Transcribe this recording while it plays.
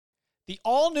The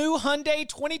all-new Hyundai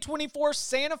 2024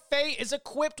 Santa Fe is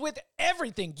equipped with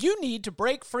everything you need to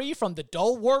break free from the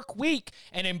dull work week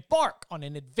and embark on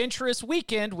an adventurous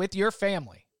weekend with your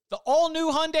family. The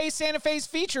all-new Hyundai Santa Fe's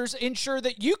features ensure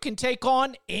that you can take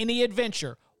on any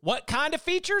adventure. What kind of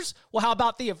features? Well, how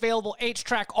about the available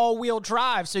H-Track all-wheel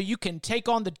drive so you can take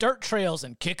on the dirt trails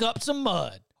and kick up some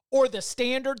mud? Or the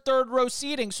standard third-row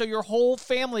seating so your whole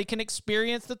family can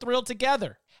experience the thrill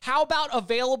together? How about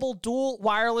available dual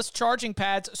wireless charging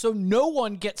pads so no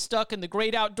one gets stuck in the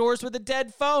great outdoors with a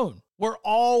dead phone? We're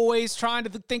always trying to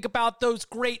think about those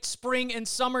great spring and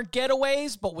summer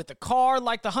getaways, but with a car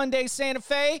like the Hyundai Santa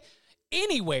Fe,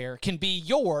 anywhere can be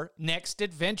your next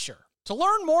adventure. To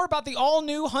learn more about the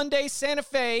all-new Hyundai Santa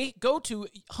Fe, go to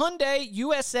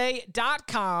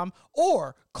HyundaiUSA.com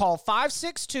or call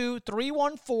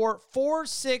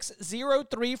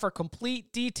 562-314-4603 for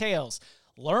complete details.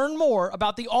 Learn more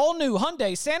about the all-new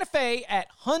Hyundai Santa Fe at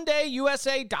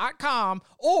HyundaiUSA.com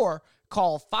or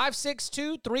call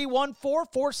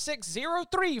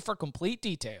 562-314-4603 for complete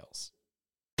details.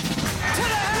 To the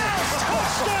house!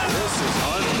 Touchdown! This is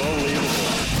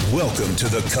unbelievable. Welcome to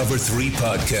the Cover 3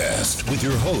 Podcast with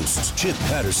your hosts, Chip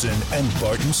Patterson and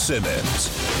Barton Simmons.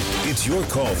 It's your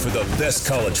call for the best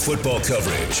college football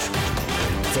coverage.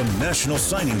 From National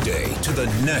Signing Day to the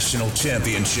National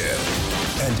Championship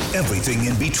and everything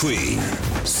in between,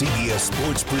 CBS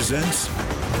Sports presents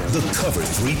the Cover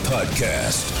 3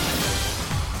 Podcast.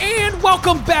 And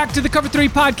welcome back to the Cover 3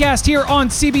 Podcast here on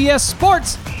CBS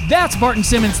Sports. That's Barton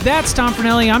Simmons. That's Tom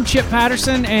Fornelli. I'm Chip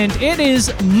Patterson, and it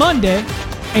is Monday,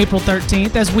 April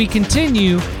 13th, as we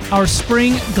continue our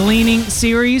spring gleaning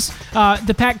series.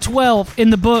 The Pac-12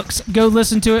 in the books. Go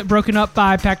listen to it, broken up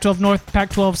by Pac-12 North,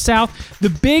 Pac-12 South. The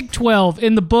Big 12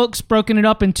 in the books, broken it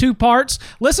up in two parts.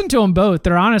 Listen to them both.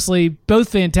 They're honestly both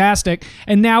fantastic.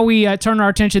 And now we turn our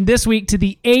attention this week to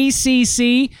the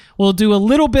ACC. We'll do a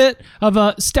little bit of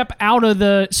a step out of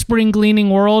the spring gleaning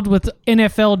world with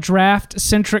NFL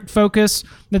draft-centric focus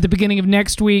at the beginning of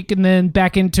next week, and then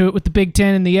back into it with the Big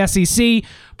Ten and the SEC.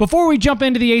 Before we jump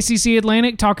into the ACC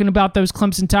Atlantic, talking about those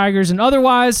Clemson Tigers and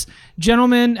otherwise,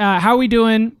 gentlemen, how are we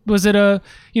doing? Was it the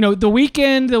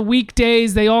weekend, the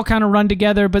weekdays, they all kind of run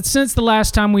together, but since the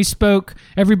last time we spoke,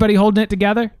 everybody holding it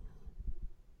together?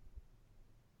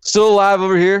 Still alive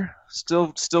over here,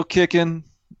 still kicking.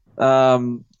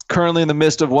 Currently in the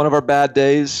midst of one of our bad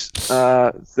days.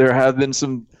 There have been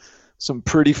some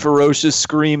pretty ferocious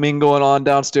screaming going on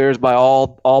downstairs by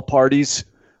all parties.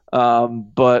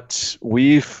 But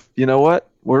we've, you know what?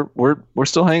 We're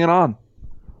still hanging on.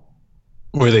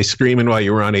 Were they screaming while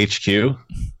you were on HQ?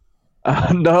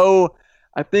 No,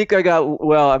 I think I got.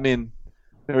 Well, I mean,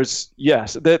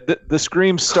 yes. The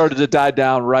screams started to die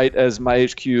down right as my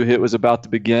HQ hit was about to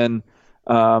begin.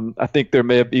 I think there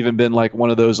may have even been like one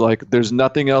of those like, there's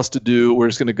nothing else to do. We're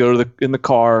just going to go in the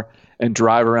car and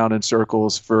drive around in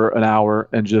circles for an hour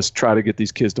and just try to get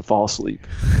these kids to fall asleep.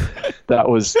 That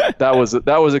was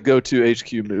a go-to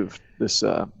HQ move this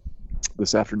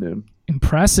afternoon.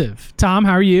 Impressive. Tom,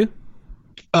 how are you?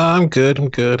 I'm good.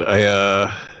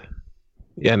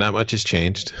 Not much has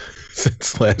changed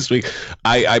since last week.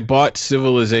 I bought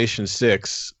Civilization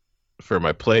 6 for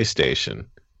my PlayStation,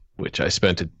 which I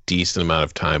spent a decent amount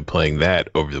of time playing that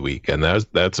over the weekend.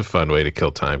 That's a fun way to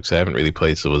kill time because I haven't really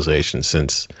played Civilization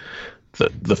since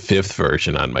the fifth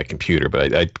version on my computer,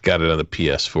 but I got it on the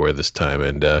PS4 this time,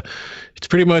 and it's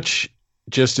pretty much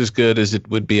just as good as it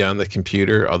would be on the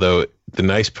computer, although the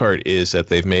nice part is that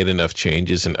they've made enough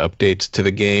changes and updates to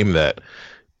the game that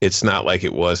it's not like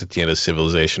it was at the end of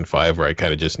Civilization 5 where I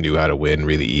kind of just knew how to win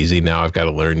really easy. Now I've got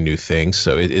to learn new things,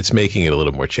 so it's making it a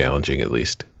little more challenging at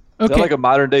least. Okay. Is that like a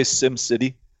modern-day Sim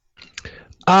City?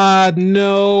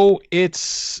 No,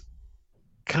 it's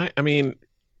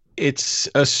it's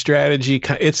a strategy.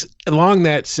 It's along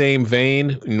that same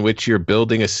vein in which you're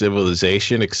building a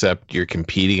civilization, except you're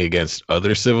competing against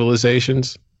other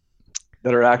civilizations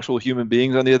that are actual human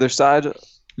beings on the other side.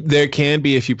 There can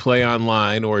be if you play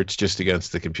online, or it's just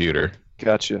against the computer.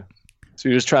 Gotcha. So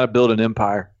you're just trying to build an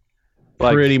empire.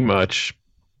 Pretty much.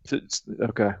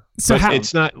 Okay. So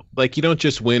it's not like you don't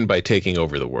just win by taking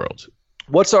over the world.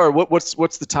 What's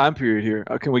the time period here?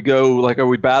 Can we go like, are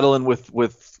we battling with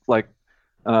like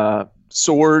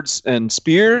swords and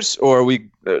spears, or are we?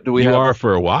 You are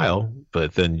for a while,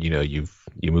 but then you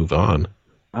move on.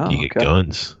 Oh, you get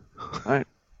guns. All right.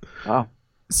 Wow.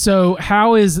 So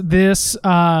how is this?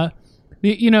 Not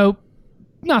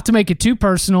to make it too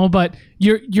personal, but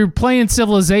you're playing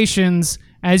Civilizations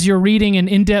as you're reading an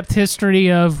in-depth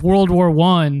history of World War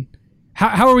I.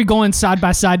 How are we going side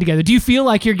by side together? Do you feel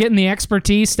like you're getting the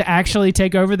expertise to actually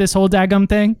take over this whole daggum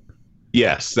thing?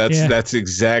 Yes, that's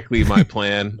exactly my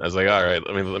plan. I was like, all right,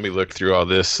 let me look through all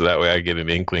this so that way I get an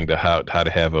inkling to how to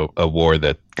have a war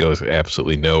that goes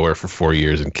absolutely nowhere for 4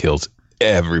 years and kills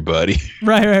everybody.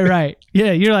 Right.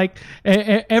 Yeah, you're like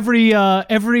every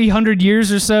 100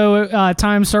 years or so,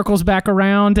 time circles back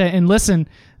around. And listen,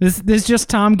 this is just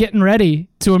Tom getting ready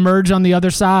to emerge on the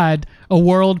other side, a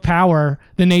world power,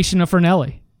 the nation of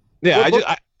Fernelli. Yeah,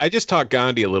 I just taught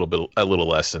Gandhi a little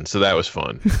lesson, so that was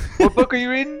fun. What book are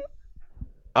you reading?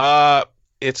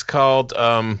 It's called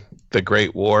The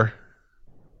Great War.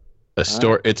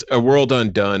 It's A World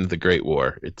Undone, The Great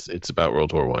War. It's about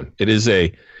World War I. It is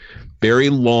a very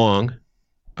long,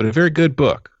 but a very good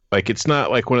book. Like, it's not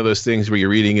like one of those things where you're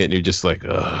reading it and you're just like,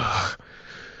 ugh.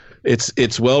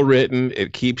 It's well written.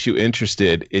 It keeps you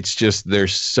interested. It's just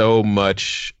there's so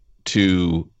much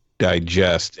to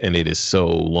digest, and it is so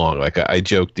long. Like, I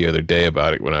joked the other day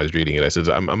about it when I was reading it. I said,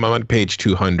 I'm on page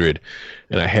 200,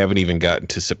 and I haven't even gotten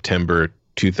to September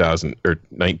 2000 or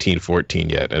 1914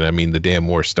 yet. And I mean, the damn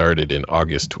war started in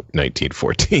August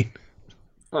 1914.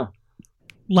 Huh.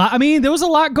 I mean, there was a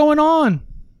lot going on.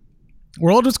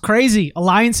 World was crazy.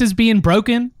 Alliances being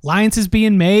broken, alliances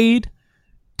being made.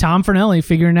 Tom Fernelli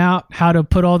figuring out how to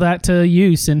put all that to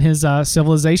use in his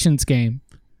Civilizations game.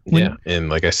 Yeah, and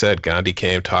like I said, Gandhi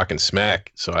came talking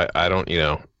smack, so I don't,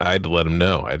 I had to let him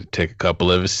know. I had to take a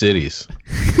couple of his cities.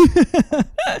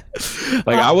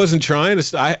 Like, I wasn't trying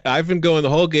to. I've been going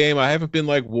the whole game. I haven't been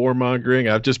like warmongering.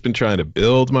 I've just been trying to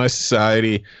build my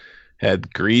society.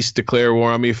 Had Greece declare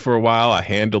war on me for a while. I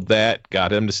handled that,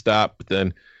 got him to stop. But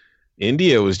then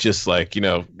India was just like, he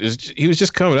was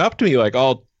just coming up to me like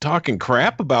all talking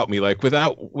crap about me, like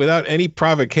without any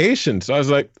provocation. So I was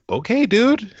like, okay,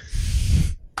 dude.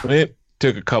 It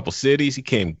took a couple cities. He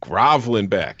came groveling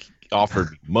back. He offered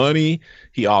me money.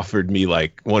 He offered me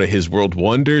like one of his world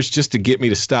wonders just to get me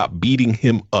to stop beating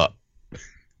him up.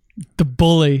 The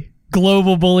bully,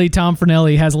 global bully Tom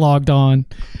Fernelli has logged on.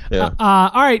 Yeah.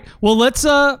 All right. Well, let's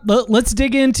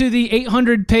dig into the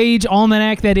 800-page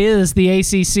almanac that is the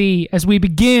ACC as we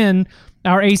begin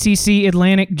our ACC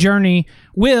Atlantic journey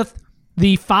with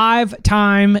the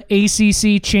 5-time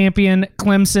ACC champion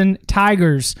Clemson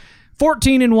Tigers.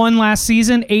 14-1 last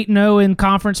season, 8-0 in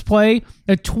conference play.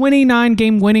 A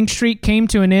 29-game winning streak came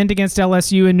to an end against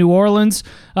LSU in New Orleans.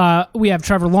 We have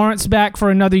Trevor Lawrence back for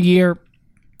another year.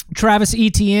 Travis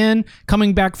Etienne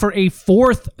coming back for a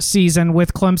 4th season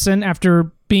with Clemson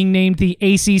after being named the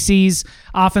ACC's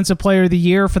Offensive Player of the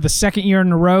Year for the 2nd year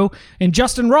in a row. And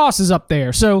Justin Ross is up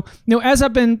there. So, as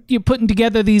I've been putting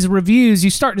together these reviews, you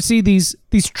start to see these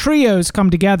trios come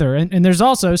together. And there's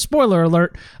also, spoiler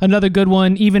alert, another good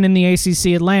one even in the ACC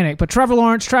Atlantic. But Trevor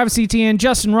Lawrence, Travis Etienne,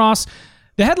 Justin Ross,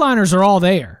 the headliners are all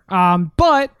there.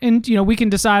 But we can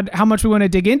decide how much we want to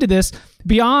dig into this.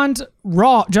 Beyond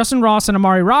Justin Ross and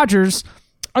Amari Rodgers,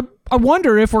 I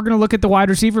wonder if we're going to look at the wide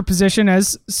receiver position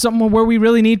as somewhere where we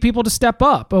really need people to step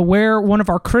up, where one of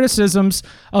our criticisms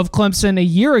of Clemson a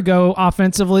year ago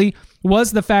offensively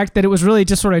was the fact that it was really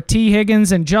just sort of T.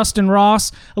 Higgins and Justin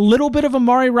Ross, a little bit of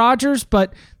Amari Rodgers,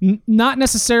 but not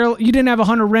necessarily. You didn't have a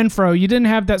Hunter Renfrow. You didn't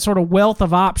have that sort of wealth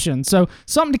of options. So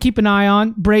something to keep an eye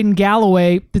on. Braden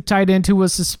Galloway, the tight end who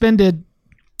was suspended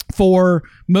for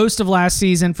most of last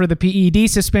season for the PED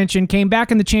suspension, came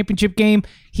back in the championship game.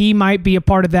 He might be a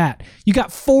part of that. You got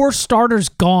 4 starters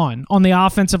gone on the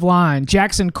offensive line.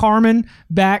 Jackson Carman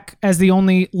back as the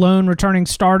only lone returning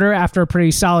starter after a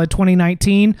pretty solid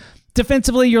 2019.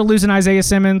 Defensively, you're losing Isaiah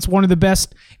Simmons, one of the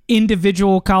best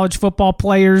individual college football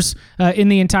players in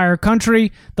the entire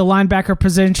country. The linebacker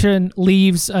position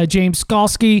leaves James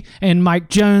Skalski and Mike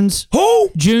Jones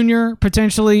Jr.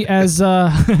 potentially as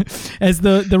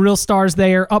the real stars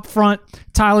there. Up front,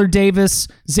 Tyler Davis,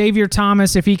 Xavier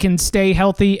Thomas, if he can stay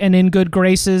healthy and in good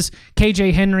graces,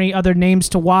 KJ Henry, other names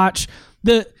to watch.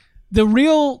 The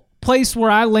real place where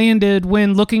I landed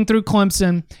when looking through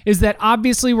Clemson is that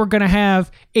obviously we're going to have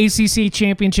ACC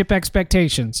championship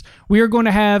expectations. We are going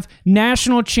to have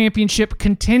national championship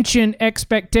contention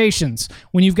expectations.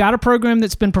 When you've got a program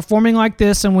that's been performing like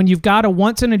this and when you've got a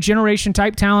once-in-a-generation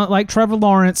type talent like Trevor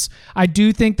Lawrence, I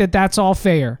do think that that's all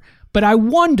fair. But I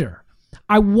wonder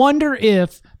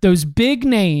if those big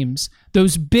names,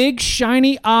 those big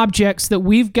shiny objects that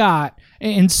we've got,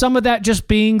 and some of that just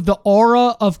being the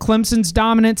aura of Clemson's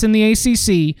dominance in the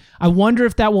ACC, I wonder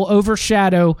if that will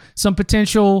overshadow some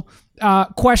potential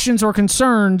questions or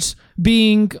concerns,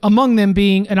 among them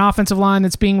being an offensive line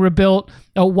that's being rebuilt,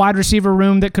 a wide receiver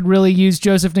room that could really use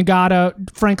Joseph Nagata,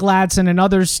 Frank Ladson, and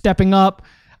others stepping up.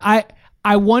 I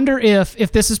wonder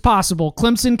if this is possible.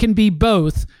 Clemson can be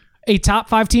both a top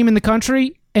 5 team in the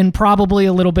country and probably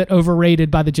a little bit overrated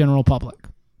by the general public.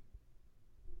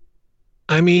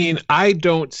 I mean, I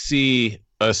don't see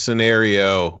a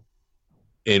scenario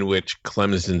in which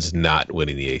Clemson's not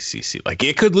winning the ACC. Like,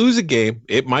 it could lose a game.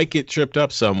 It might get tripped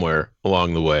up somewhere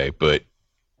along the way, but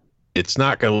it's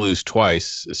not going to lose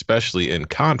twice, especially in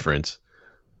conference.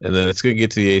 And then it's going to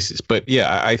get to the ACC. But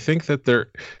yeah, I think that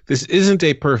this isn't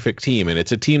a perfect team, and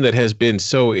it's a team that has been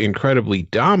so incredibly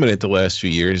dominant the last few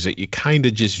years that you kind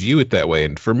of just view it that way.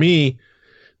 And for me,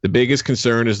 the biggest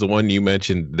concern is the one you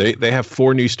mentioned. They have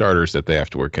 4 new starters that they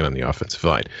have to work in on the offensive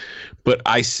line. But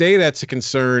I say that's a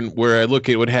concern where I look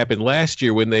at what happened last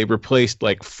year when they replaced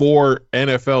like 4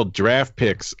 NFL draft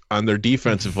picks on their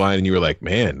defensive line, and you were like,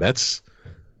 man, that's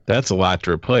a lot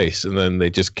to replace. And then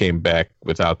they just came back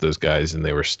without those guys, and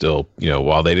they were still,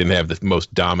 while they didn't have the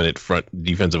most dominant front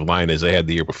defensive line as they had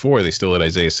the year before, they still had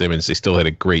Isaiah Simmons. They still had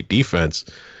a great defense,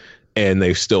 and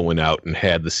they still went out and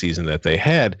had the season that they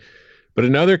had. But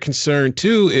another concern,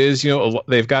 too, is,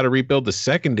 they've got to rebuild the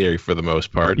secondary for the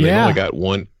most part. Yeah. They've only got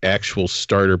 1 actual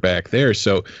starter back there.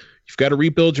 So you've got to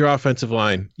rebuild your offensive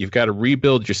line. You've got to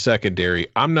rebuild your secondary.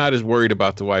 I'm not as worried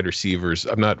about the wide receivers.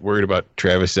 I'm not worried about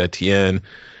Travis Etienne.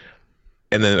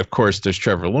 And then, of course, there's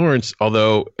Trevor Lawrence.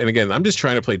 Although, and again, I'm just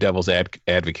trying to play devil's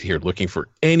advocate here, looking for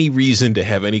any reason to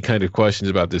have any kind of questions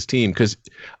about this team, because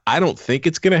I don't think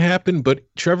it's going to happen. But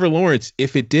Trevor Lawrence,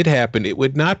 if it did happen, it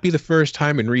would not be the first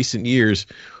time in recent years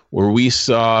where we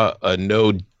saw a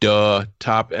no-duh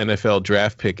top NFL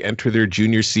draft pick enter their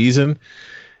junior season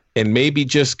and maybe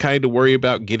just kind of worry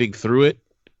about getting through it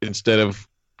instead of,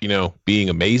 being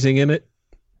amazing in it.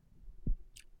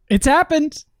 It's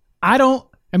happened.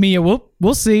 Yeah,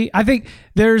 we'll see. I think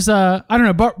there's I don't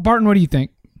know, Barton, what do you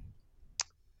think?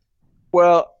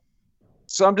 Well,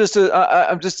 so I'm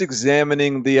just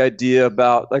examining the idea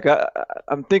about, like,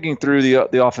 I'm thinking through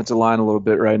the offensive line a little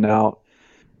bit right now.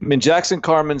 I mean, Jackson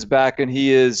Carman's back, and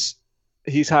he's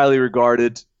highly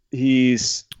regarded. He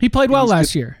played well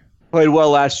last year. Played well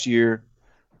last year.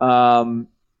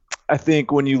 I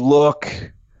think when you look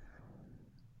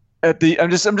at I'm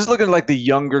just looking at like the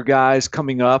younger guys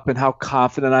coming up and how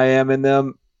confident I am in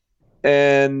them,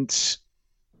 and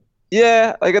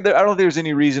yeah, like I don't think there's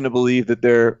any reason to believe that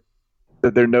they're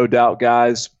no doubt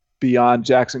guys beyond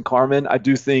Jackson Carman. I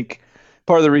do think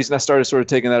part of the reason I started sort of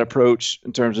taking that approach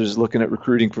in terms of just looking at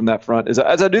recruiting from that front is,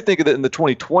 as I do think that in the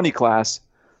 2020 class,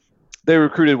 they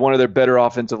recruited one of their better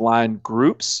offensive line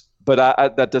groups, but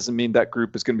that doesn't mean that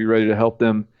group is going to be ready to help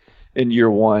them in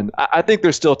year one. I think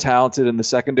they're still talented in the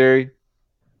secondary.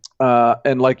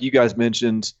 And like you guys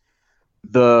mentioned,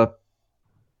 the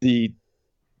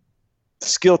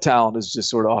skill talent is just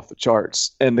sort of off the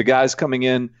charts. And the guys coming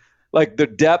in, like the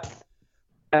depth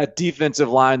at defensive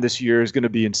line this year is going to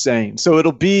be insane. So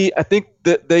it'll be, I think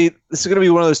that this is going to be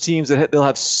one of those teams that they'll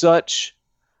have such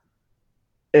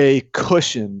a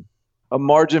cushion, a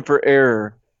margin for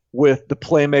error with the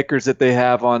playmakers that they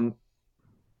have on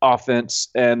offense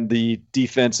and the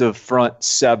defensive front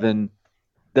 7,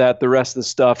 that the rest of the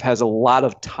stuff has a lot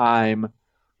of time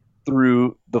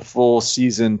through the full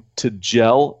season to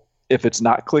gel if it's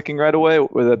not clicking right away,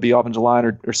 whether that be offensive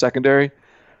line or secondary.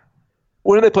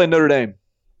 When do they play Notre Dame?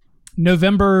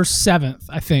 November 7th,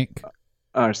 I think.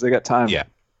 All right, so they got time. Yeah.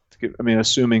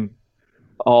 Assuming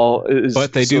all is.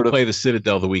 But they do play the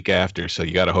Citadel the week after, so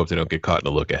you got to hope they don't get caught in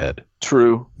a look ahead.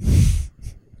 True.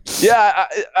 Yeah,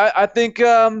 I think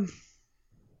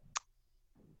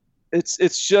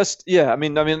it's just, yeah. I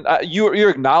mean, you're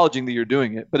acknowledging that you're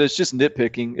doing it, but it's just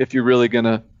nitpicking if you're really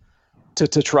gonna to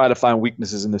try to find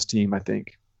weaknesses in this team, I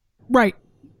think. Right.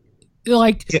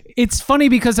 Like, it's funny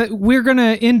because we're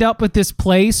gonna end up with this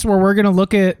place where we're gonna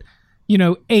look at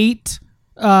 8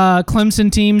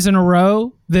 Clemson teams in a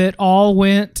row that all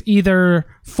went either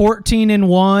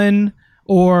 14-1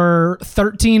 or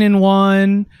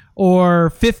 13-1.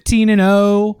 Or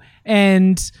 15-0,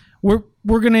 and we're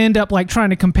going to end up like trying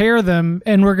to compare them,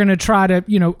 and we're going to try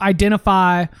to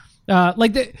identify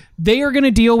they are going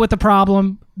to deal with the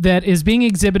problem that is being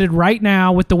exhibited right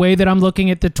now with the way that I'm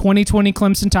looking at the 2020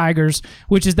 Clemson Tigers,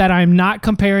 which is that I'm not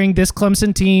comparing this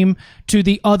Clemson team to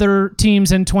the other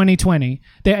teams in 2020.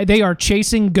 They are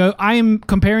chasing I am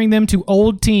comparing them to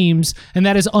old teams, and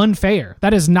that is unfair.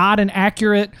 That is not an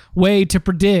accurate way to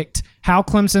predict how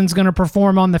Clemson's going to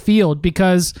perform on the field,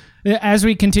 because as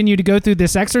we continue to go through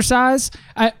this exercise,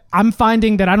 I'm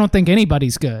finding that I don't think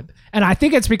anybody's good. And I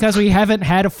think it's because we haven't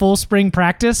had a full spring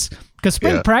practice, because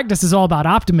spring practice is all about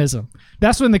optimism.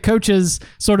 That's when the coaches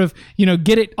sort of,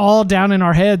 get it all down in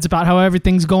our heads about how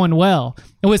everything's going well.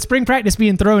 And with spring practice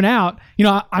being thrown out,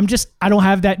 I don't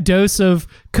have that dose of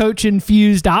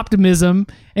coach-infused optimism.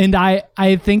 And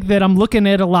I think that I'm looking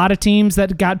at a lot of teams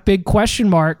that got big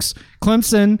question marks.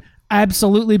 Clemson,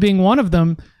 absolutely being one of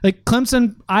them. Like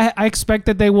Clemson, I expect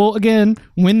that they will, again,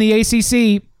 win the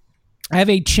ACC, have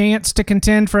a chance to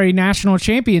contend for a national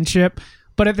championship.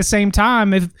 But at the same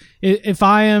time, if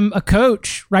I am a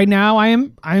coach right now,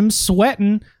 I'm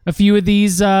sweating a few of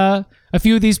these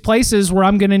places where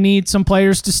I'm going to need some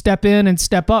players to step in and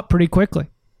step up pretty quickly.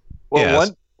 Well,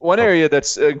 yes. one area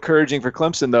that's encouraging for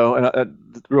Clemson, though,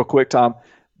 and real quick, Tom,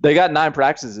 they got 9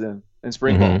 practices in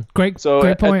spring ball. Great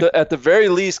point. At the very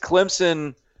least,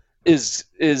 Clemson is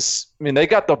I mean, they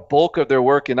got the bulk of their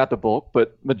work in, not the bulk,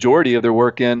 but majority of their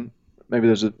work in. Maybe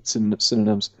there's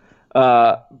synonyms,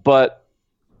 but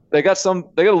they got to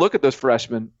look at those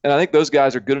freshmen, and I think those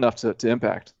guys are good enough to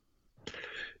impact.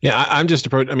 Yeah, I'm just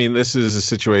approaching. I mean, this is a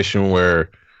situation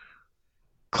where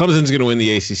Clemson's going to win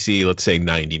the ACC, let's say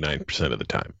 99% of the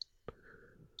time.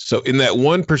 So in that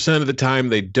 1% of the time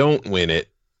they don't win it,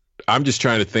 I'm just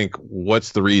trying to think,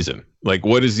 what's the reason? Like,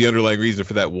 what is the underlying reason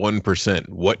for that 1%?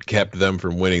 What kept them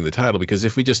from winning the title? Because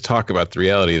if we just talk about the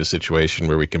reality of the situation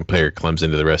where we compare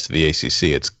Clemson to the rest of the ACC,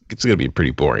 it's going to be a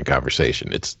pretty boring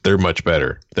conversation. They're much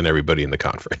better than everybody in the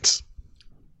conference.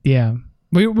 Yeah,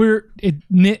 we're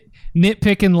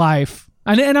nitpicking life.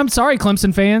 And I'm sorry,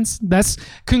 Clemson fans.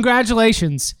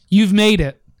 Congratulations. You've made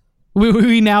it.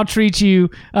 We now treat you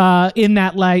in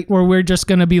that light where we're just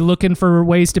going to be looking for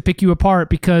ways to pick you apart,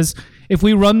 because if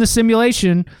we run the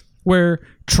simulation where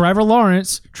Trevor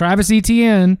Lawrence, Travis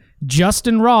Etienne,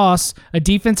 Justin Ross, a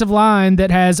defensive line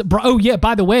that has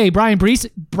by the way, Brian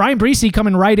Breesy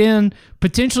coming right in,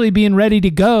 potentially being ready to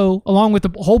go, along with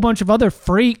a whole bunch of other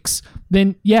freaks,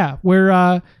 then yeah,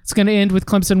 it's going to end with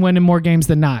Clemson winning more games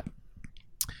than not.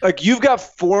 Like, you've got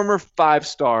former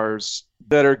 5-stars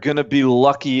that are going to be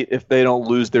lucky if they don't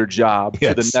lose their job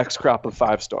to the next crop of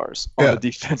 5-stars on the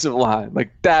defensive line.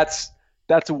 Like, that's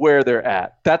where they're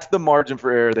at. That's the margin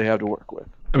for error they have to work with.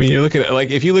 I mean, you're looking at, like,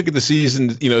 if you look at the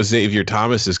season, Xavier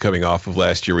Thomas is coming off of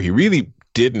last year where he really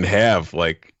didn't have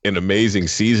like an amazing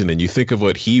season, and you think of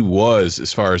what he was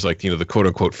as far as like, the quote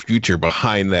unquote future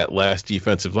behind that last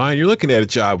defensive line, you're looking at a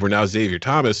job where now Xavier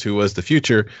Thomas, who was the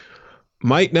future,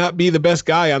 might not be the best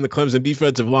guy on the Clemson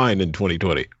defensive line in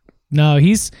 2020. No,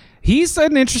 he's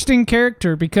an interesting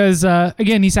character because,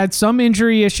 again, he's had some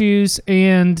injury issues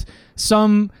and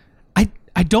some.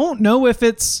 I don't know if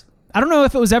it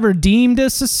was ever deemed a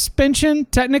suspension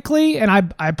technically, and I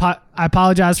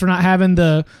apologize for not having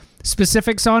the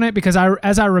specifics on it, because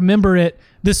as I remember it,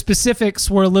 the specifics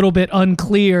were a little bit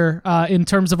unclear in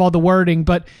terms of all the wording.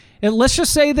 But let's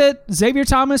just say that Xavier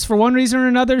Thomas, for one reason or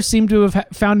another, seemed to have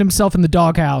found himself in the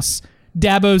doghouse.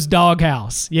 Dabo's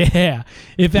doghouse. Yeah.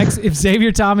 If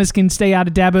Xavier Thomas can stay out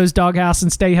of Dabo's doghouse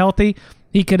and stay healthy,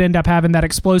 he could end up having that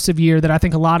explosive year that I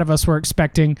think a lot of us were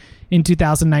expecting in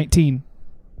 2019.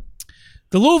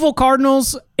 The Louisville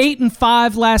Cardinals,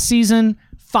 8-5 last season,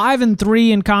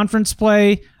 5-3 in conference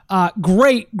play.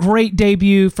 Great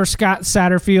debut for Scott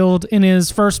Satterfield in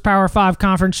his first Power 5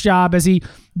 conference job, as he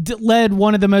led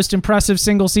one of the most impressive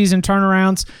single-season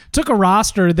turnarounds, took a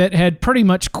roster that had pretty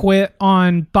much quit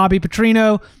on Bobby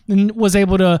Petrino and was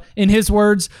able to, in his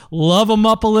words, love them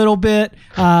up a little bit.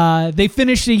 They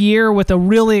finished the year with a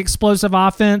really explosive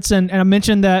offense, and I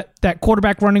mentioned that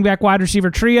quarterback, running back, wide receiver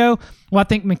trio. Well, I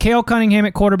think Mikhail Cunningham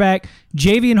at quarterback,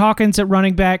 Javian Hawkins at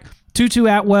running back, Tutu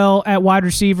Atwell at wide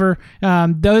receiver.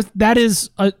 That is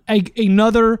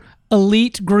another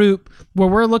elite group where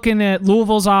we're looking at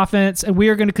Louisville's offense, and we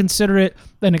are going to consider it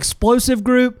an explosive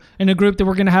group and a group that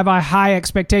we're going to have high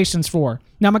expectations for.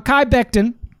 Now, Mekhi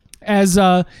Becton, as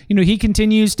he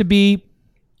continues to be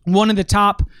one of the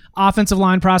top offensive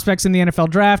line prospects in the NFL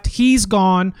draft. He's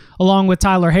gone, along with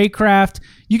Tyler Haycraft.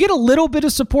 You get a little bit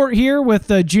of support here with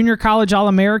the junior college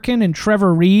All-American and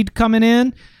Trevor Reed coming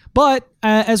in. But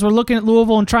as we're looking at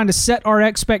Louisville and trying to set our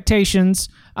expectations,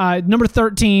 number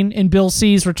 13 in Bill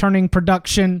C's returning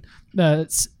production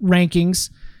rankings,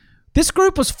 this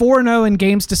group was 4-0 in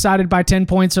games decided by 10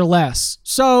 points or less.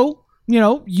 So,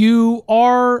 you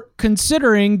are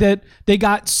considering that they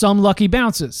got some lucky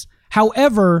bounces.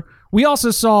 However, we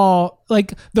also saw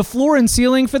like the floor and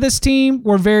ceiling for this team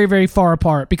were very, very far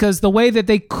apart, because the way that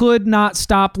they could not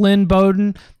stop Lynn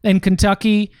Bowden and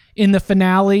Kentucky in the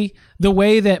finale, the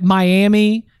way that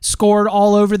Miami scored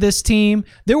all over this team,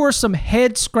 there were some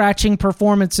head-scratching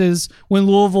performances when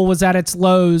Louisville was at its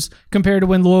lows compared to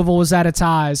when Louisville was at its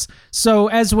highs. So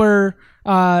as we're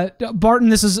Barton,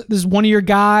 this is one of your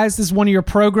guys, this is one of your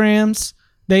programs.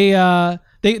 They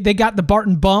got the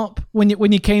Barton bump when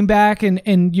you came back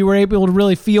and you were able to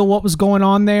really feel what was going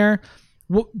on there.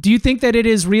 Do you think that it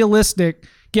is realistic,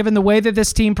 given the way that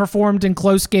this team performed in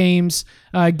close games,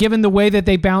 given the way that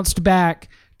they bounced back,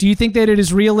 do you think that it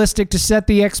is realistic to set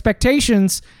the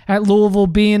expectations at Louisville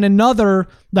being another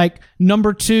like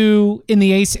number 2 in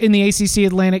the ACC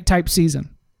Atlantic type season?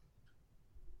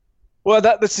 Well,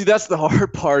 that's the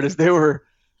hard part is what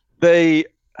did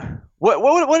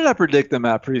I predict them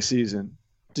at preseason?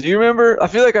 Do you remember? I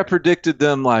feel like I predicted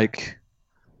them like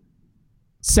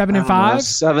 7-5,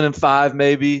 7-5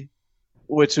 maybe,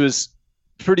 which was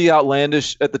pretty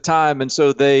outlandish at the time. And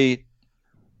so they,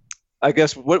 I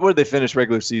guess, what did they finish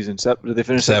regular season? Did they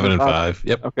finish 7-5?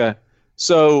 Yep. Okay.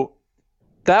 So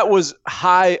that was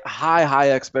high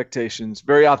expectations,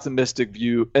 very optimistic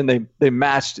view, and they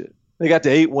matched it. They got to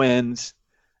 8 wins,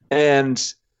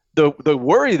 and the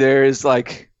worry there is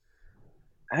like,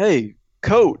 hey,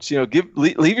 coach,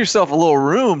 leave yourself a little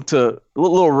room a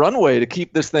little runway to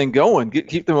keep this thing going,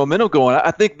 keep the momentum going. I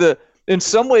think that in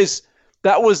some ways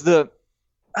that was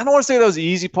I don't want to say that was the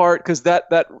easy part because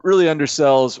that really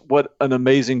undersells what an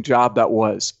amazing job that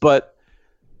was. But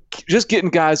just getting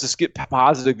guys to get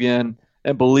positive again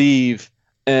and believe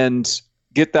and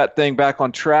get that thing back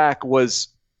on track was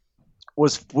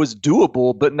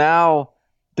doable. But now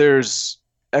there's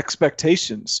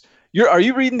expectations. Are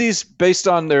you reading these based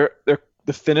on the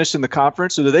finish in the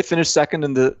conference? So did they finish second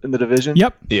in the division?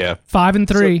 Yep. Yeah.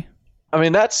 5-3. So, I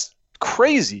mean, that's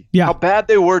crazy. Yeah. How bad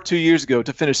they were 2 years ago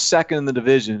to finish second in the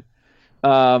division.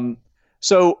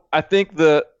 So I think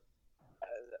I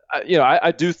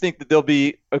do think that they'll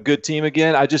be a good team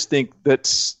again. I just think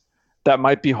that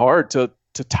might be hard to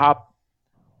top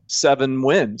 7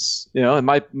 wins.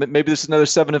 Maybe this is another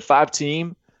 7-5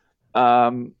 team.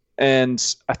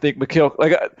 And I think Mikhail,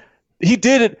 he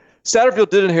did it. Satterfield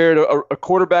did inherit a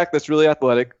quarterback that's really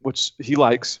athletic, which he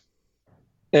likes.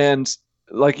 And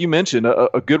like you mentioned,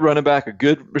 a good running back, a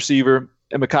good receiver,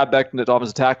 and Mekhi Becton at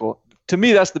offensive tackle. To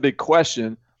me, that's the big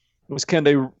question, was can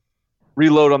they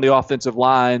reload on the offensive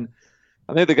line?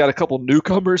 I think they got a couple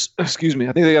newcomers. Excuse me.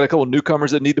 I think they got a couple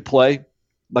newcomers that need to play.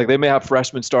 Like they may have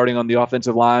freshmen starting on the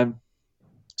offensive line.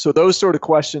 So those sort of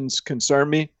questions concern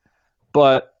me.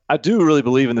 But I do really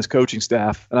believe in this coaching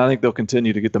staff, and I think they'll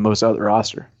continue to get the most out of the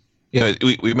roster.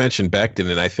 We mentioned Becton,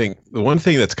 and I think the one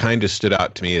thing that's kind of stood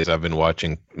out to me as I've been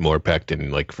watching more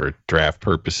Becton, like for draft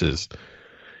purposes,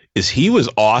 is he was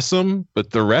awesome,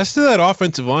 but the rest of that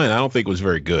offensive line I don't think was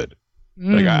very good.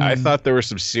 Like I thought there were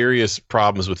some serious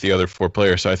problems with the other 4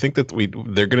 players, so I think that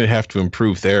they're going to have to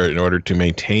improve there in order to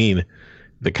maintain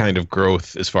the kind of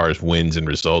growth as far as wins and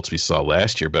results we saw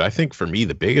last year. But I think for me,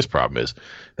 the biggest problem is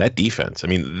that defense. I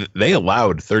mean, they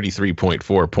allowed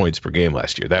 33.4 points per game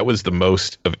last year. That was the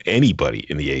most of anybody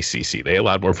in the ACC. They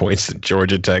allowed more points than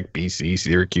Georgia Tech, BC,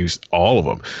 Syracuse, all of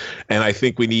them. And I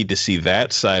think we need to see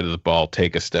that side of the ball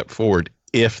take a step forward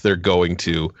if they're going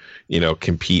to,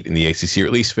 compete in the ACC or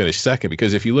at least finish second.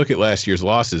 Because if you look at last year's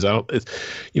losses,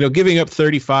 giving up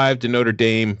 35 to Notre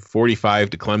Dame,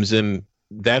 45 to Clemson,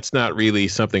 that's not really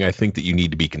something I think that you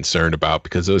need to be concerned about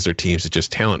because those are teams that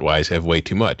just talent-wise have way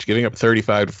too much. Giving up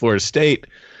 35 to Florida State,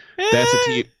 that's a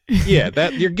team. Yeah,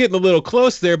 that you're getting a little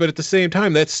close there, but at the same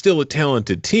time, that's still a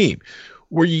talented team.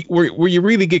 Where you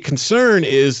really get concerned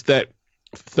is that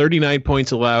 39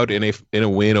 points allowed in a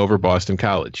win over Boston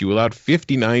College. You allowed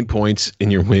 59 points in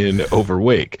your win over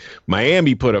Wake.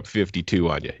 Miami put up 52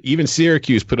 on you. Even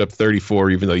Syracuse put up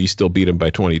 34, even though you still beat them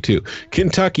by 22.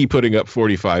 Kentucky putting up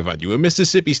 45 on you. A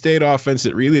Mississippi State offense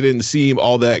that really didn't seem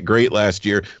all that great last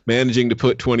year, managing to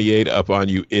put 28 up on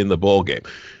you in the bowl game.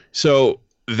 So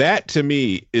that to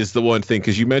me is the one thing,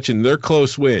 because you mentioned they're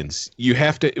close wins. You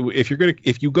have to, if you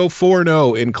go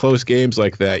 4-0 in close games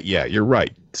like that, yeah, you're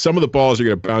right. Some of the balls are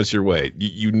going to bounce your way.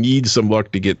 You need some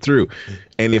luck to get through.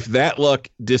 And if that luck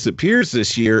disappears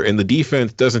this year and the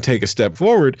defense doesn't take a step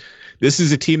forward, this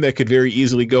is a team that could very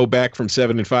easily go back from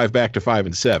 7-5 back to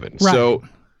 5-7. Right. So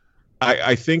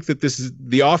I think that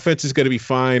the offense is going to be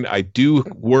fine. I do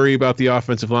worry about the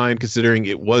offensive line considering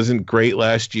it wasn't great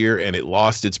last year and it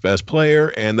lost its best player,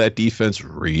 and that defense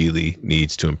really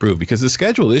needs to improve because the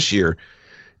schedule this year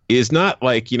is not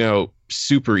like,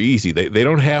 super easy. They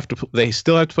don't have to. They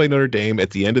still have to play Notre Dame at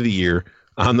the end of the year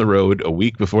on the road a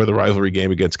week before the rivalry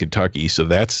game against Kentucky. So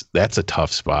that's a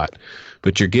tough spot.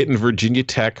 But you're getting Virginia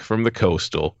Tech from the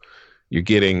Coastal. You're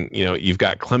getting, you've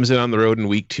got Clemson on the road in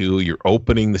week 2. You're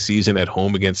opening the season at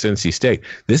home against NC State.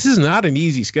 This is not an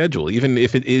easy schedule, even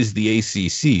if it is the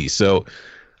ACC. So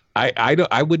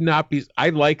I would not be. I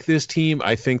like this team.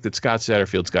 I think that Scott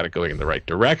Satterfield's got it going in the right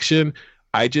direction.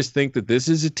 I just think that this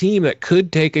is a team that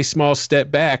could take a small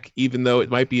step back, even though it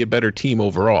might be a better team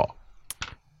overall.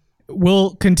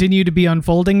 We'll continue to be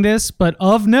unfolding this, but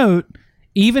of note,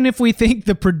 even if we think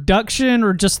the production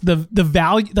or just the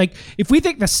value, like if we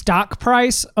think the stock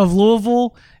price of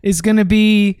Louisville is going to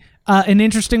be an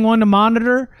interesting one to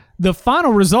monitor, the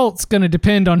final result's going to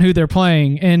depend on who they're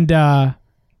playing. And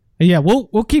yeah,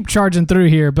 we'll keep charging through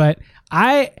here, but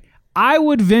I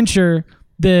would venture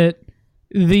that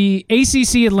the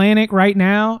ACC Atlantic right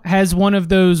now has one of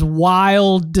those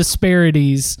wild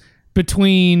disparities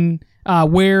between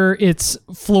where its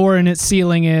floor and its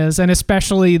ceiling is, and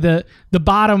especially the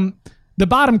bottom. The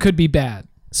bottom could be bad.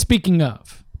 Speaking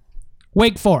of,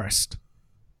 Wake Forest,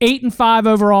 8-5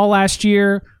 overall last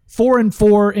year,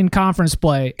 4-4 in conference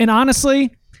play, and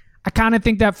honestly, I kind of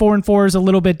think that 4-4 is a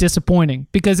little bit disappointing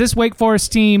because this Wake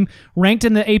Forest team ranked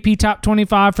in the AP Top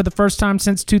 25 for the first time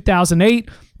since 2008.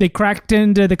 They cracked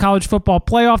into the College Football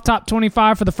Playoff Top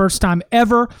 25 for the first time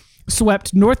ever,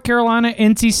 swept North Carolina,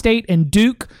 NC State, and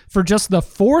Duke for just the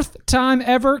fourth time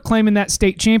ever, claiming that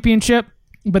state championship.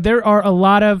 But there are a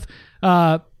lot of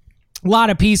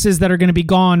pieces that are going to be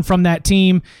gone from that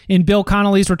team. In Bill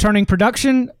Connolly's returning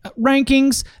production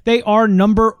rankings, they are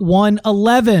number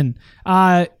 111.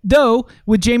 Though,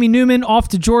 with Jamie Newman off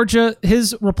to Georgia,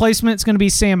 his replacement is going to be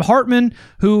Sam Hartman,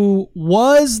 who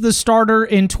was the starter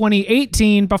in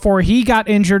 2018 before he got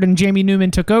injured and Jamie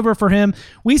Newman took over for him.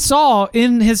 We saw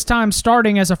in his time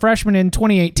starting as a freshman in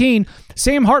 2018,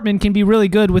 Sam Hartman can be really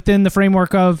good within the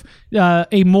framework of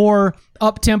a more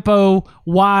up-tempo,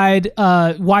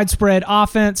 widespread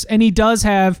offense, and he does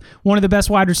have one of the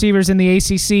best wide receivers in the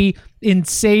ACC in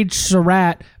Sage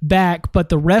Surratt back, but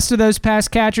the rest of those pass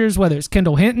catchers, whether it's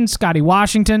Kendall Hinton, Scotty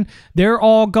Washington, they're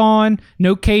all gone.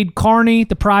 No Cade Carney,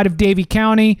 the pride of Davie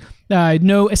County.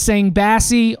 No Asang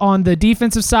Bassi on the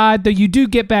defensive side, though you do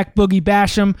get back Boogie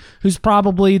Basham, who's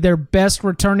probably their best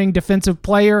returning defensive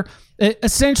player.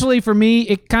 Essentially, for me,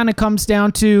 it kind of comes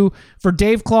down to, for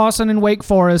Dave Clawson and Wake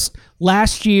Forest,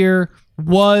 last year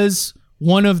was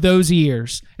one of those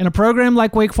years. And a program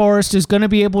like Wake Forest is going to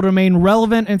be able to remain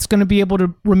relevant, and it's going to be able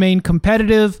to remain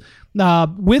competitive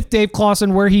with Dave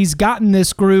Clawson, where he's gotten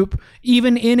this group,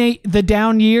 even in the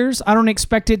down years. I don't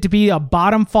expect it to be a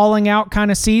bottom falling out kind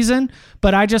of season,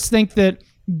 but I just think that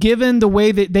given the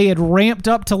way that they had ramped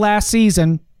up to last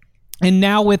season, and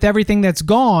now with everything that's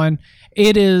gone,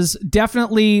 it is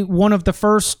definitely one of the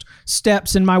first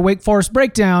steps in my Wake Forest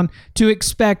breakdown to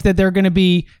expect that they're going to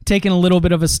be taking a little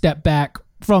bit of a step back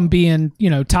from being,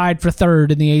 tied for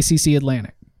third in the ACC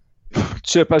Atlantic.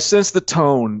 Chip, I sense the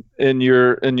tone in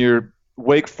your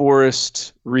Wake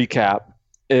Forest recap.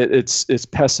 It's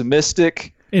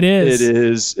pessimistic. It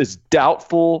is. It's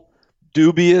doubtful,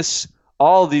 dubious,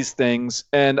 all of these things.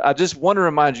 And I just want to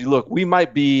remind you, look, we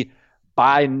might be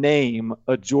by name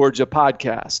a Georgia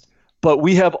podcast, but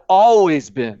we have always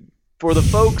been, for the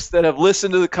folks that have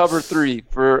listened to the Cover 3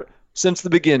 since the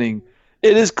beginning,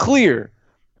 it is clear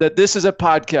that this is a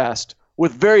podcast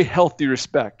with very healthy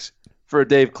respect for a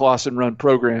Dave Clawson run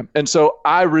program. And so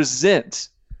I resent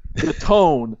the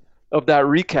tone of that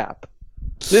recap.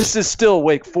 This is still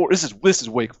Wake Forest. This is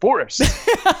Wake Forest.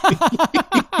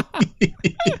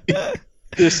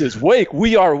 This is Wake.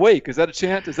 We are Wake. Is that a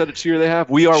chant? Is that a cheer they have?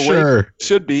 We are Sure. Wake.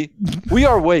 Should be. We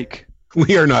are Wake.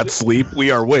 We are not sleep.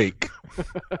 We are wake.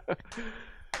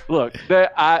 Look,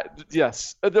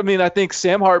 yes. I mean, I think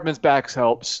Sam Hartman's backs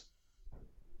helps.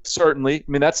 Certainly. I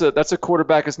mean, that's a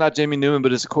quarterback. It's not Jamie Newman,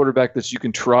 but it's a quarterback that you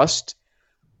can trust.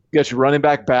 You got your running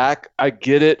back. I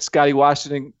get it. Scotty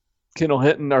Washington, Kendall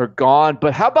Hinton are gone.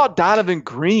 But how about Donovan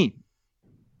Green?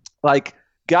 Like,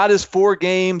 got his 4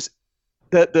 games,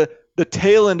 the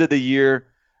tail end of the year,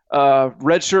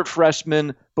 redshirt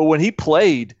freshman. But when he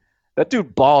played, that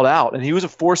dude balled out, and he was a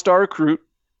 4-star recruit.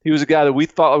 He was a guy that we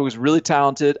thought was really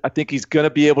talented. I think he's going to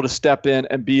be able to step in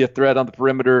and be a threat on the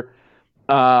perimeter.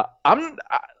 I'm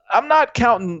not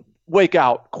counting Wake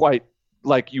out quite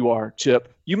like you are,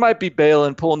 Chip. You might be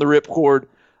bailing, pulling the ripcord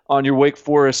on your Wake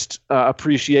Forest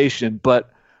appreciation,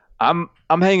 but I'm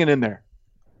hanging in there.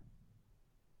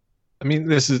 I mean,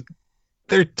 there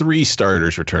are 3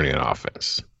 starters returning on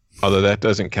offense, although that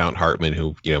doesn't count Hartman,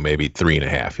 who, maybe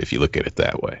 3.5 if you look at it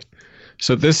that way.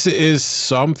 So this is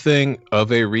something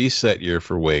of a reset year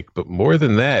for Wake, but more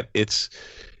than that,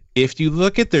 if you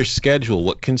look at their schedule,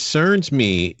 what concerns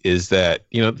me is that,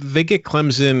 they get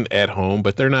Clemson at home,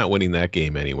 but they're not winning that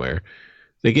game anywhere.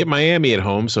 They get Miami at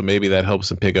home, so maybe that helps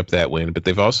them pick up that win, but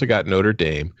they've also got Notre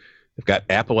Dame. They've got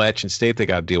Appalachian State they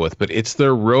got to deal with, but it's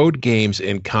their road games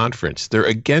in conference. They're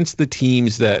against the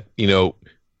teams that,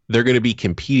 they're going to be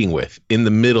competing with in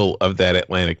the middle of that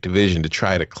Atlantic Division to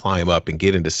try to climb up and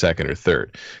get into second or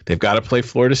third. They've got to play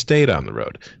Florida State on the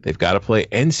road. They've got to play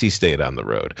NC State on the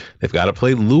road. They've got to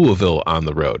play Louisville on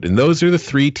the road. And those are the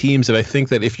three teams that I think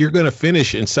that if you're going to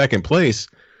finish in second place,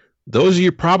 those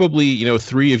are probably,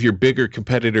 three of your bigger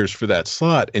competitors for that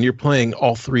slot, and you're playing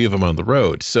all three of them on the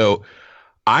road. So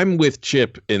I'm with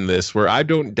Chip in this, where I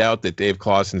don't doubt that Dave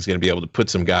Clawson's going to be able to put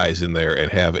some guys in there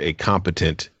and have a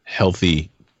competent,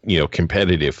 healthy,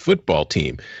 competitive football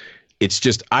team. It's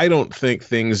just, I don't think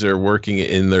things are working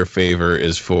in their favor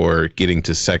as for getting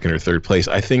to second or third place.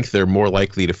 I think they're more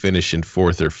likely to finish in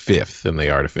fourth or fifth than they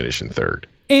are to finish in third.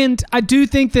 And I do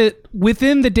think that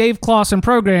within the Dave Clawson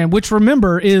program, which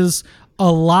remember is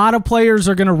a lot of players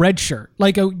are going to redshirt.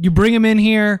 Like you bring them in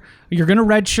here, you're going to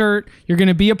redshirt, you're going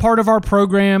to be a part of our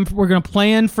program. We're going to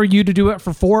plan for you to do it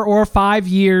for 4 or 5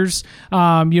 years.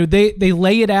 They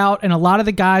lay it out, and a lot of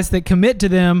the guys that commit to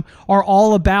them are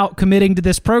all about committing to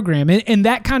this program. And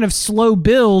that kind of slow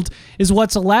build is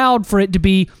what's allowed for it to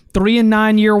be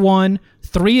 3-9 year one,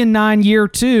 3-9 year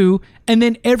two, and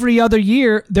then every other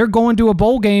year they're going to a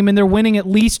bowl game and they're winning at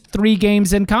least 3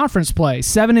 games in conference play.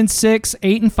 7-6,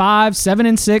 8-5,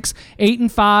 7-6,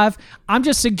 8-5. I'm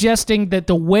just suggesting that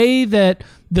the way that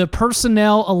the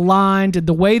personnel aligned and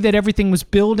the way that everything was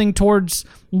building towards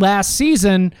last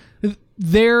season,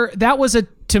 that was a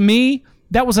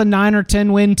 9 or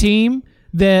 10 win team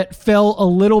that fell a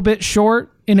little bit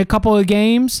short in a couple of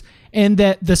games, and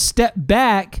that the step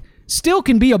back still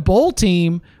can be a bowl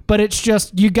team, but it's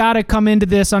just you got to come into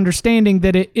this understanding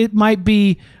that it might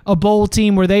be a bowl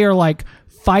team where they are like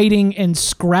fighting and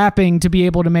scrapping to be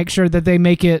able to make sure that they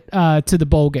make it to the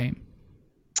bowl game.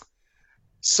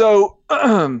 So,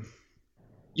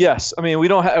 yes, I mean we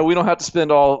don't have to spend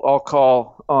all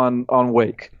call on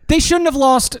Wake. They shouldn't have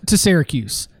lost to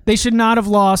Syracuse. They should not have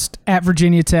lost at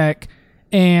Virginia Tech,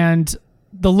 and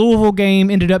the Louisville game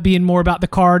ended up being more about the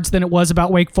Cards than it was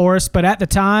about Wake Forest. But at the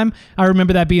time, I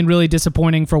remember that being really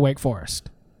disappointing for Wake Forest.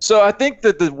 So I think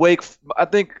that the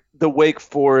Wake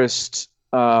Forest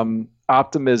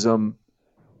optimism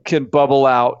can bubble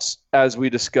out as we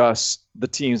discuss the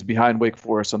teams behind Wake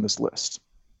Forest on this list.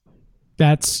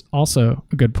 That's also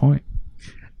a good point.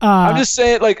 I'm just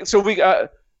saying, like, so we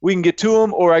can get to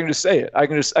them, or I can just say it. I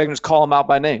can just call them out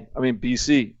by name. I mean,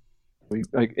 BC,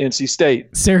 like NC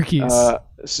State, Syracuse.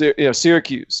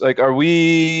 Syracuse. Like, are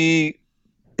we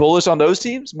bullish on those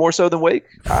teams more so than Wake?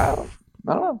 I don't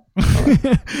know.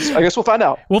 I guess we'll find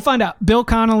out. We'll find out. Bill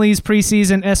Connolly's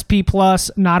preseason SP Plus,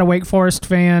 not a Wake Forest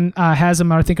fan, has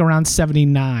them, I think, around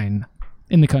 79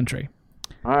 in the country.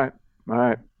 All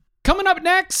right. Coming up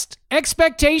next,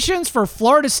 expectations for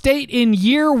Florida State in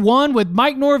year one with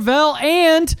Mike Norvell,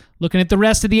 and looking at the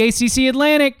rest of the ACC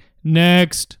Atlantic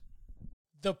next.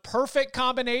 The perfect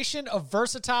combination of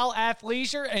versatile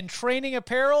athleisure and training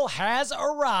apparel has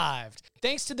arrived.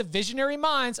 Thanks to the visionary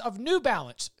minds of New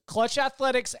Balance, Clutch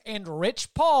Athletics, and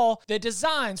Rich Paul, the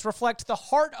designs reflect the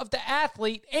heart of the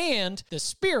athlete and the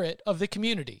spirit of the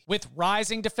community. With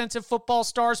rising defensive football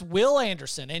stars Will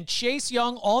Anderson and Chase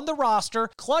Young on the roster,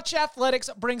 Clutch Athletics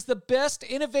brings the best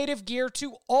innovative gear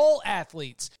to all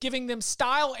athletes, giving them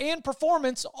style and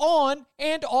performance on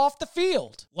and off the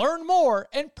field. Learn more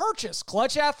and purchase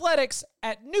Clutch Athletics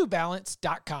at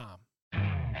newbalance.com.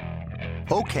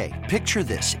 Okay, picture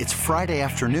this. It's Friday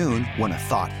afternoon when a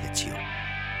thought hits you.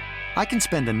 I can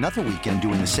spend another weekend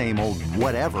doing the same old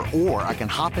whatever, or I can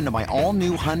hop into my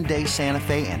all-new Hyundai Santa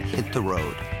Fe and hit the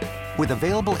road. With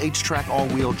available H-Track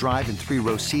all-wheel drive and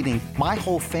 3-row seating, my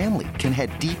whole family can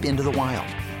head deep into the wild.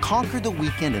 Conquer the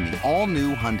weekend in the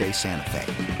all-new Hyundai Santa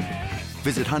Fe.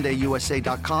 Visit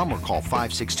HyundaiUSA.com or call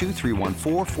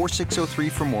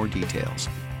 562-314-4603 for more details.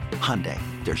 Hyundai,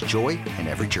 there's joy in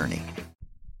every journey.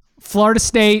 Florida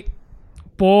State,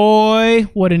 boy,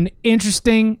 what an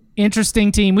interesting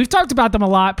team. We've talked about them a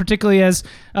lot, particularly as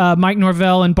Mike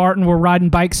Norvell and Barton were riding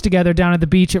bikes together down at the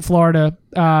beach at Florida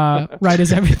right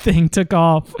as everything took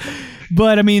off.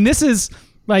 But, I mean, this is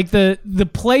like the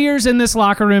players in this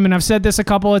locker room, and I've said this a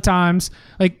couple of times,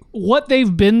 like what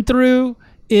they've been through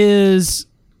is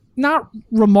not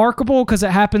remarkable because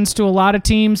it happens to a lot of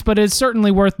teams, but it's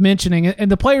certainly worth mentioning. And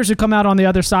the players who come out on the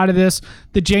other side of this,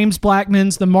 the James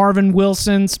Blackmans, the Marvin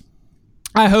Wilsons,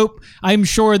 I'm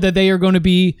sure that they are going to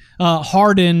be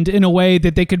hardened in a way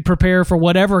that they could prepare for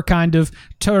whatever kind of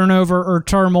turnover or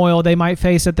turmoil they might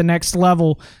face at the next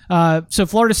level. So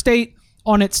Florida State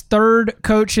on its third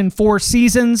coach in 4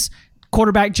 seasons,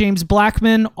 quarterback James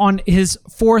Blackman on his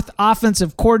 4th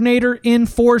offensive coordinator in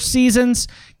 4 seasons.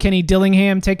 Kenny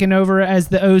Dillingham taking over as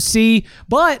the OC.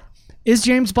 But is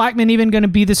James Blackman even going to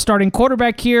be the starting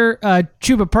quarterback here?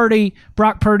 Chuba Purdy,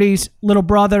 Brock Purdy's little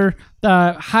brother,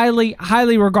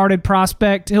 highly regarded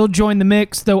prospect. He'll join the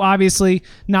mix, though obviously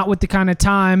not with the kind of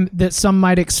time that some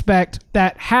might expect.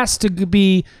 That has to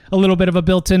be a little bit of a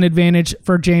built-in advantage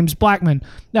for James Blackman.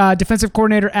 Defensive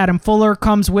coordinator Adam Fuller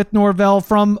comes with Norvell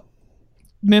from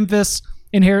Memphis.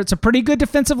 Inherits a pretty good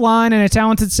defensive line and a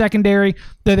talented secondary,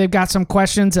 though they've got some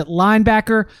questions at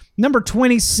linebacker. Number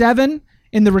 27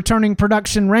 in the returning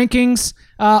production rankings.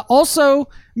 Also,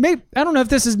 I don't know if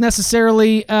this is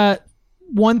necessarily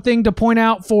one thing to point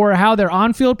out for how their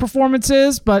on-field performance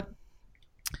is, but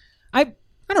I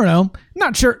don't know.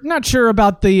 Not sure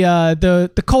about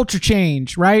the culture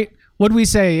change, right? What did we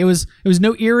say? It was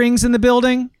no earrings in the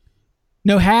building,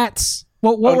 no hats.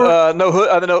 No hood.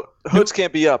 I don't know. Hoods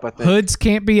can't be up, I think. Hoods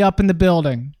can't be up in the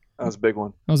building. That was a big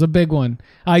one. That was a big one.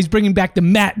 He's bringing back the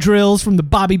mat drills from the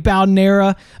Bobby Bowden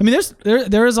era. I mean,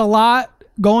 there is a lot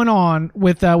going on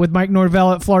with Mike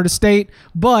Norvell at Florida State,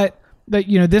 but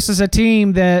this is a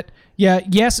team that,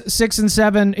 yes,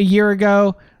 6-7 a year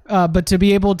ago, but to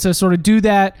be able to sort of do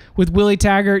that with Willie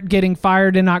Taggart getting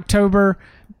fired in October,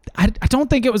 I don't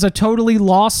think it was a totally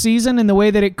lost season in the way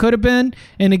that it could have been.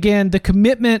 And again, the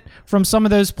commitment from some of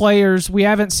those players, we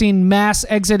haven't seen mass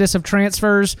exodus of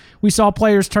transfers. We saw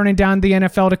players turning down the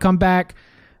NFL to come back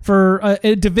for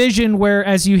a division where,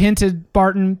 as you hinted,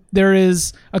 Barton, there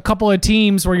is a couple of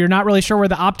teams where you're not really sure where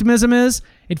the optimism is.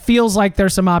 It feels like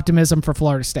there's some optimism for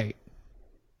Florida State.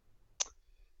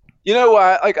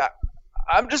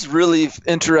 I'm just really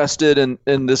interested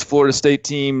in this Florida State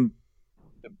team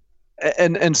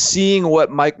and seeing what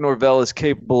Mike Norvell is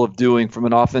capable of doing from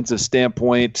an offensive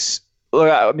standpoint.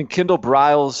 Look, I mean, Kendall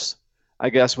Briles, I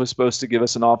guess, was supposed to give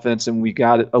us an offense, and we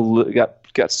got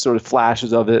sort of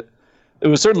flashes of it. It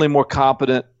was certainly more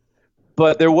competent,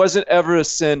 but there wasn't ever a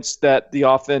sense that the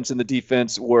offense and the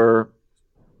defense were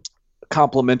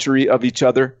complementary of each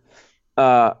other.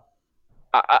 I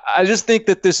just think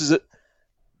that this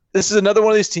is another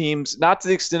one of these teams, not to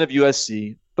the extent of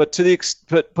USC, but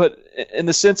but in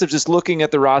the sense of just looking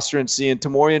at the roster and seeing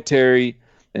Tamorrion Terry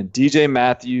and DJ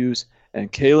Matthews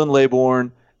and Kalen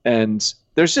Laborn, and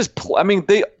there's just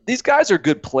these guys are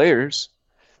good players.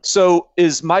 So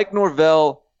is Mike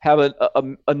Norvell have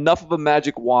enough of a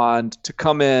magic wand to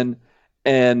come in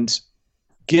and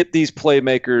get these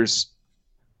playmakers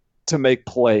to make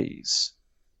plays?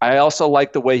 I also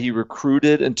like the way he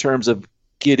recruited in terms of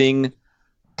getting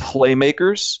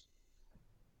playmakers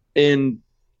in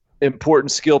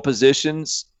important skill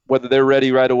positions. Whether they're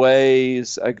ready right away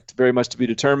is very much to be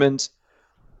determined.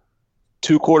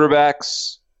 2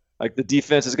 quarterbacks, like the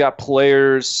defense has got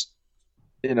players,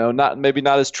 maybe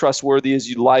not as trustworthy as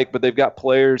you'd like, but they've got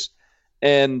players.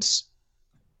 And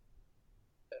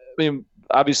I mean,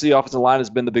 obviously, the offensive line has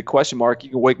been the big question mark.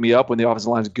 You can wake me up when the offensive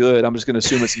line is good. I'm just going to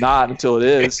assume it's not until it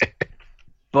is.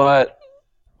 But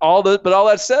all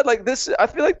that said, like this, I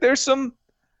feel like there's some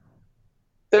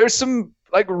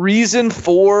like reason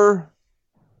for.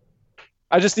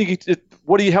 I just think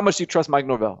how much do you trust Mike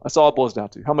Norvell? That's all it boils down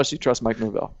to. How much do you trust Mike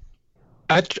Norvell?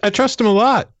 I trust him a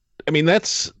lot. I mean,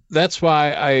 that's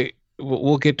why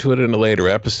we'll get to it in a later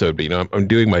episode. But I'm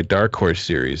doing my Dark Horse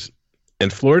series,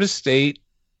 and Florida State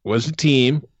was a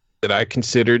team that I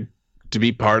considered to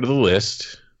be part of the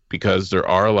list because there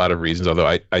are a lot of reasons. Although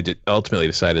I ultimately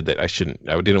decided that I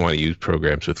didn't want to use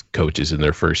programs with coaches in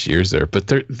their first years there. But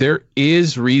there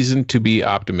is reason to be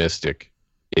optimistic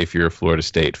if you're a Florida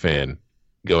State fan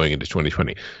going into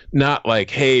 2020. Not like,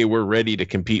 hey, we're ready to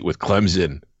compete with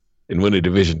Clemson and win a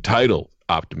division title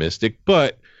optimistic,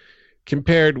 but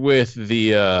compared with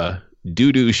the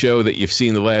doo-doo show that you've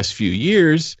seen the last few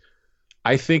years,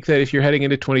 I think that if you're heading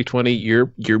into 2020,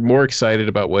 you're more excited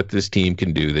about what this team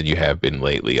can do than you have been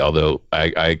lately. Although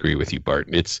I agree with you,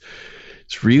 Barton. It's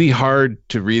really hard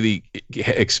to really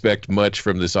expect much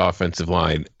from this offensive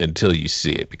line until you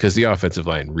see it, because the offensive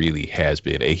line really has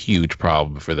been a huge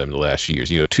problem for them the last few years.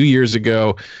 2 years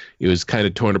ago, it was kind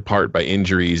of torn apart by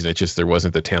injuries, and there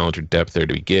wasn't the talent or depth there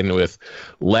to begin with.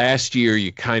 Last year,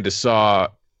 you kind of saw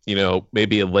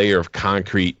maybe a layer of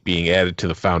concrete being added to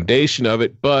the foundation of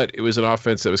it, but it was an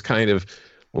offense that was kind of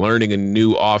learning a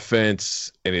new offense,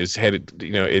 and it was headed,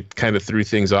 it kind of threw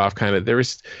things off.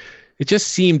 It just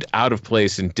seemed out of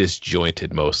place and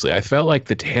disjointed mostly. I felt like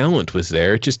the talent was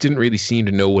there. It just didn't really seem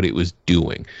to know what it was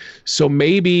doing. So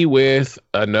maybe with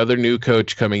another new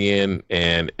coach coming in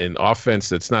and an offense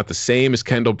that's not the same as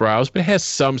Kendall Briles, but has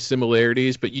some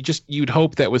similarities, but you'd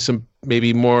hope that with some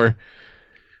maybe more,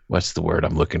 what's the word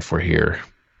I'm looking for here?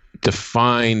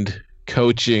 Defined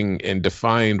coaching and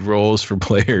defined roles for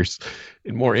players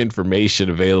and more information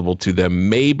available to them,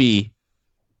 maybe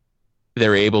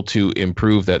they're able to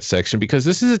improve that section, because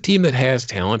this is a team that has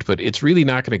talent, but it's really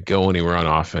not going to go anywhere on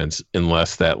offense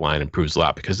unless that line improves a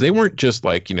lot, because they weren't just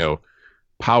like,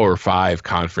 Power 5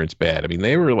 conference bad. I mean,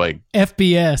 they were like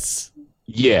FBS.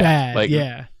 Yeah. Bad,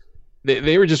 yeah.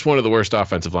 They were just one of the worst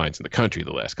offensive lines in the country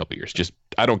the last couple of years. Just,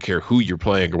 I don't care who you're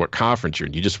playing or what conference you're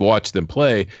in. You just watch them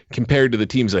play. Compared to the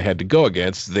teams they had to go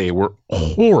against, they were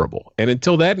horrible. And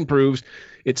until that improves,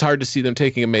 it's hard to see them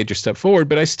taking a major step forward.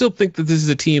 But I still think that this is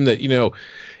a team that,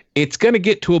 it's going to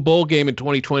get to a bowl game in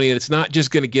 2020, and it's not just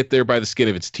going to get there by the skin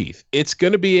of its teeth. It's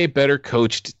going to be a better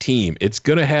coached team. It's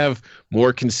going to have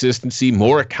more consistency,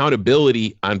 more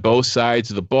accountability on both sides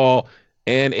of the ball,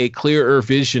 and a clearer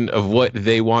vision of what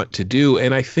they want to do.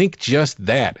 And I think just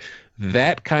that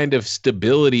kind of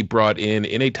stability brought in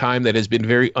a time that has been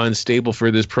very unstable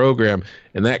for this program,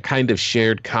 and that kind of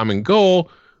shared common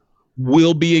goal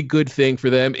will be a good thing for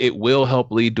them. It will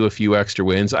help lead to a few extra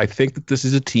wins. I think that this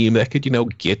is a team that could,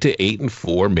 get to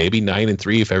 8-4, maybe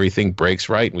 9-3 if everything breaks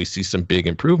right and we see some big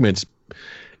improvements.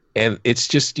 And it's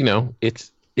just,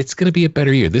 it's going to be a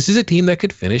better year. This is a team that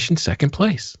could finish in second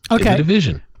place in the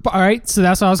division. All right, so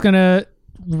that's what I was going to...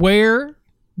 Where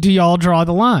do y'all draw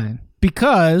the line?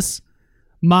 Because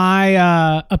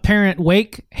my apparent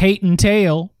Wake hate and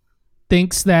tail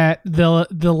thinks that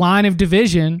the line of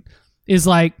division is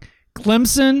like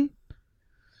Clemson,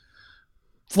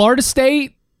 Florida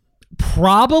State,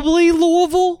 probably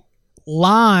Louisville,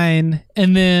 line,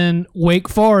 and then Wake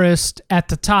Forest at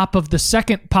the top of the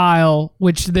second pile,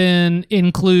 which then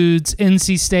includes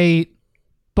NC State,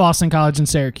 Boston College, and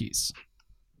Syracuse.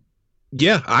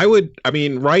 Yeah, I would. I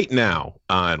mean, right now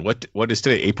on what is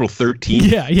today, April 13th?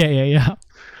 Yeah.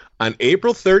 On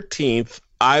April 13th,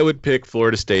 I would pick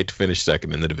Florida State to finish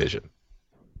second in the division.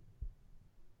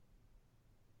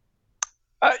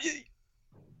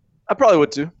 I probably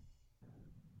would too.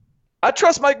 I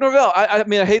trust Mike Norvell. I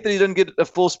mean, I hate that he doesn't get a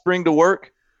full spring to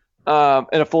work and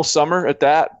a full summer at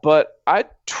that, but I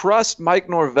trust Mike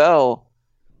Norvell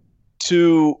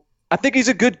I think he's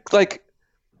a good,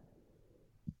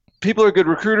 people are good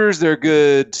recruiters. They're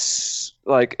good,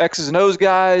 X's and O's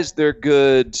guys. They're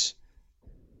good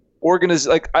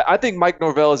I think Mike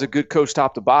Norvell is a good coach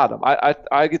top to bottom.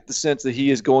 I get the sense that he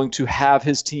is going to have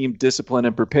his team disciplined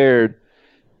and prepared,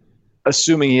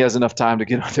 assuming he has enough time to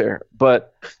get up there.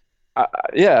 But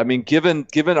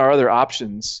given our other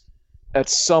options, at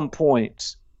some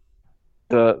point,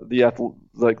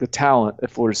 the talent at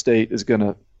Florida State is going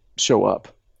to show up.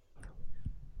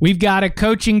 We've got a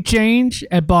coaching change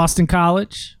at Boston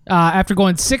College. After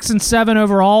going 6-7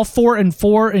 overall,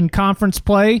 4-4 in conference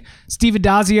play, Steve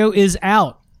Addazio is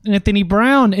out. Anthony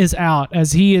Brown is out,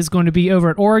 as he is going to be over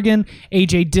at Oregon.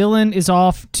 A.J. Dillon is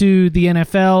off to the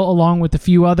NFL, along with a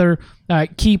few other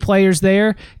key players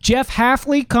there. Jeff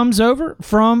Hafley comes over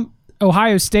from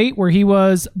Ohio State, where he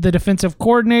was the defensive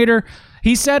coordinator.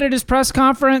 He said at his press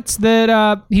conference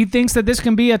that he thinks that this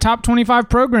can be a top 25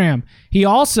 program. He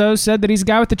also said that he's a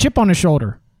guy with a chip on his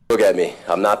shoulder. Look at me.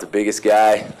 I'm not the biggest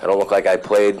guy. I don't look like I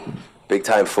played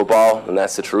big-time football, and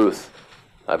that's the truth.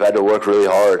 I've had to work really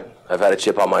hard. I've had a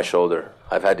chip on my shoulder.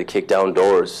 I've had to kick down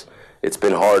doors. It's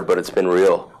been hard, but it's been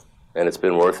real, and it's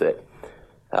been worth it.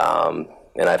 And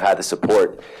I've had the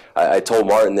support. I told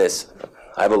Martin this.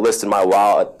 I have a list in my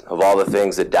wallet of all the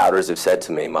things that doubters have said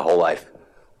to me my whole life.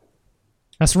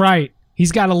 That's right.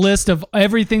 He's got a list of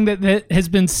everything that has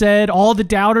been said, all the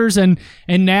doubters, and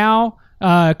now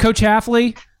Coach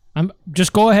Hafley,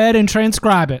 just go ahead and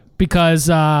transcribe it, because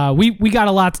we got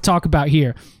a lot to talk about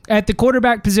here. At the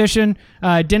quarterback position,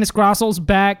 Dennis Grossel's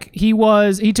back. He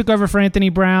took over for Anthony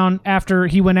Brown after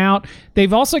he went out.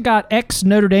 They've also got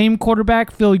ex-Notre Dame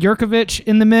quarterback Phil Yurkovich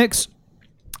in the mix.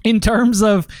 In terms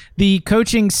of the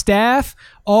coaching staff,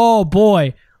 oh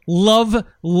boy, love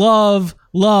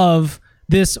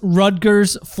this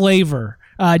Rutgers flavor.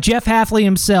 Jeff Hafley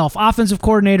himself, offensive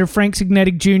coordinator Frank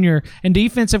Signetic Jr., and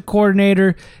defensive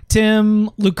coordinator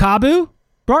Tim Lukabu.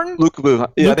 Barton?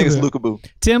 Lukabu. Yeah, I think it's Lukabu.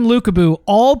 Tim Lukabu,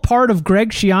 all part of Greg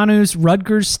Schiano's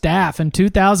Rutgers staff in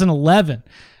 2011.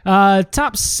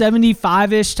 Top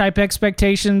 75-ish type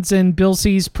expectations in Bill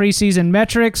C's preseason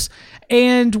metrics,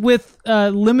 and with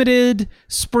limited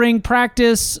spring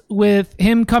practice, with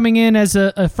him coming in as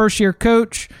a first-year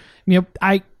coach,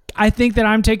 I think that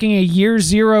I'm taking a year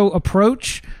zero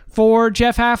approach for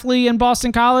Jeff Hafley in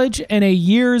Boston College, and a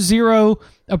year zero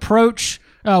approach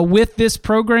with this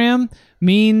program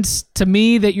means to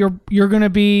me that you're going to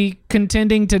be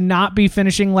contending to not be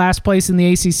finishing last place in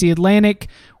the ACC Atlantic,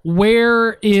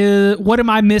 what am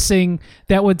I missing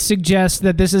that would suggest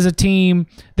that this is a team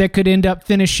that could end up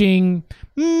finishing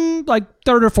like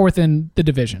third or fourth in the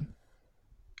division?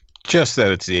 Just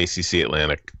that it's the ACC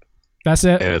Atlantic. That's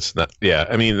it? And it's not, yeah.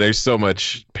 I mean, there's so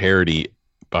much parity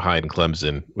behind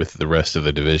Clemson with the rest of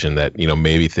the division that,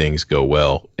 maybe things go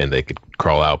well and they could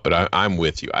crawl out. But I'm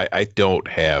with you. I don't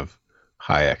have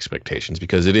high expectations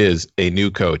because it is a new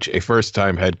coach, a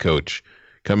first-time head coach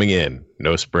coming in,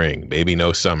 no spring, maybe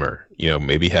no summer,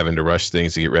 maybe having to rush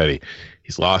things to get ready.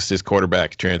 He's lost his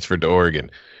quarterback, transferred to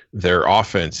Oregon. Their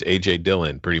offense, A.J.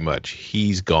 Dillon, pretty much,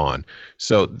 he's gone.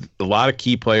 So a lot of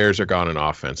key players are gone in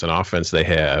offense. On offense, they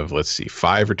have,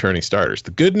 5 returning starters.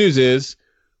 The good news is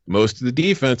most of the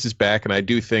defense is back, and I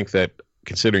do think that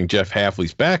considering Jeff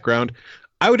Hafley's background,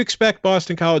 I would expect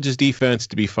Boston College's defense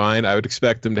to be fine. I would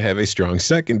expect them to have a strong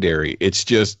secondary. It's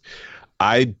just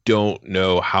I don't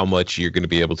know how much you're going to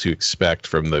be able to expect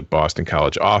from the Boston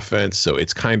College offense, so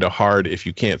it's kind of hard if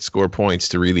you can't score points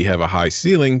to really have a high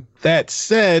ceiling. That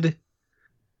said,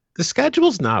 the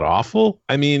schedule's not awful.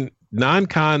 I mean,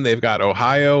 non-con, they've got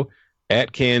Ohio,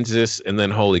 at Kansas, and then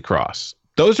Holy Cross.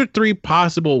 Those are 3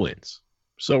 possible wins.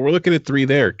 So we're looking at 3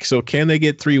 there. So can they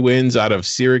get 3 wins out of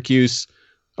Syracuse?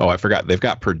 Oh, I forgot. They've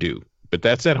got Purdue. But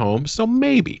that's at home, so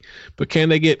maybe. But can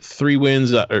they get 3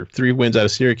 wins out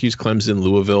of Syracuse, Clemson,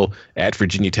 Louisville, at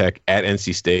Virginia Tech, at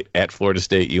NC State, at Florida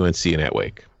State, UNC, and at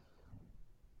Wake?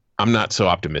 I'm not so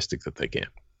optimistic that they can.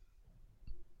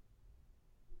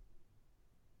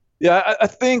 Yeah, I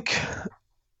think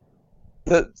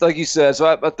that, like you said,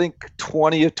 so I think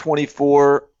 20 of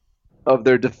 24 of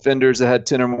their defenders that had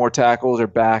 10 or more tackles are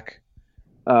back.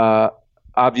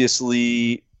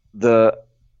 Obviously, with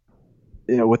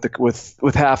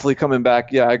Hafley coming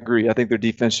back, yeah, I agree. I think their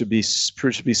defense should be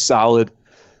solid.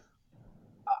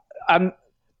 The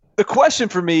question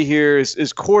for me here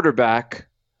is quarterback.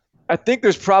 I think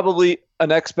there's probably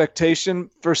an expectation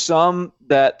for some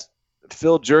that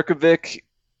Phil Jurkovec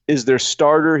is their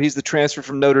starter. He's the transfer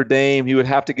from Notre Dame. He would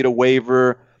have to get a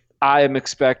waiver. I am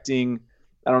expecting.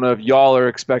 I don't know if y'all are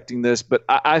expecting this, but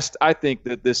I think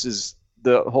that this is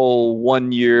the whole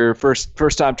 1 year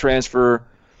first time transfer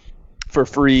for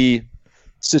free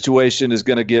situation is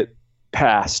going to get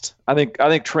passed. I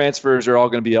think transfers are all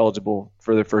going to be eligible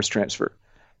for their first transfer,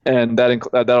 and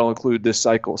that'll include this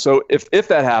cycle. So if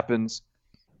that happens,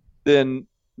 then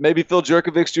maybe Phil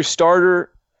Jurkovec's your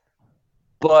starter,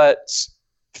 but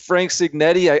Frank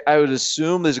Signetti, I would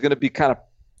assume, is going to be kind of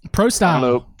pro style. I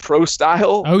don't know, pro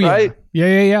style. Oh yeah, right?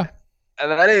 Yeah.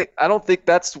 And I don't think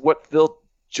that's what Phil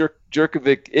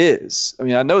Jurkovec is. I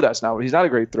mean, I know that's not what he's not a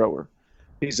great thrower.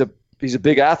 He's a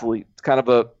big athlete, kind of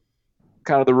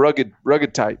the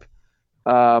rugged type.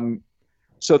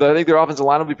 So I think their offensive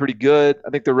line will be pretty good. I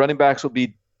think their running backs will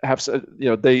they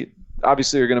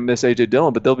obviously are going to miss A.J.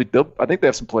 Dillon, but I think they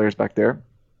have some players back there.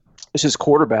 It's his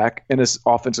quarterback and his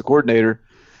offensive coordinator,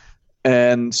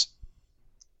 and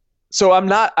so I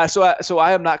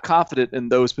am not confident in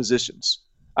those positions.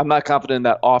 I'm not confident in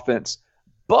that offense,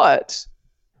 but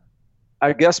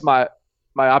I guess my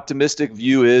optimistic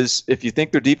view is if you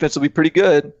think their defense will be pretty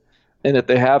good, and if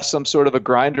they have some sort of a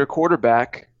grinder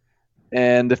quarterback,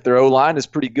 and if their O-line is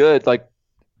pretty good, like,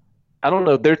 I don't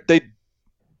know,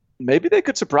 maybe they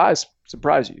could surprise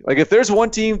you. Like, if there's one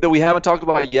team that we haven't talked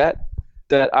about yet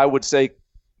that I would say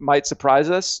might surprise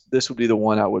us, this would be the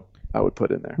one I would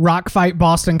put in there. Rock fight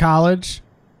Boston College.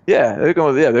 Yeah, they're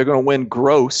going to win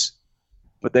gross,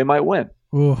 but they might win.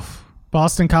 Oof.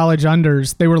 Boston College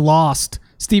unders. They were lost.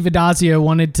 Steve Addazio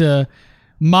wanted to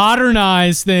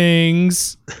modernize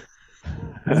things.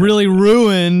 Really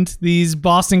ruined these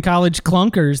Boston College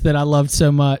clunkers that I loved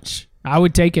so much. I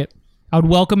would take it. I would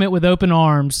welcome it with open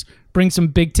arms. Bring some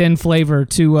Big Ten flavor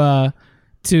to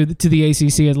the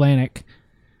ACC Atlantic.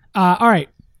 All right,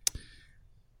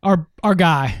 our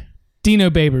guy Dino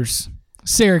Babers,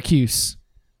 Syracuse.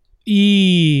 All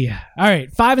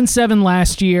right, 5-7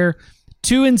 last year,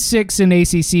 2-6 in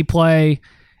ACC play,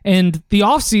 and the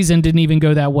offseason didn't even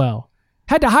go that well.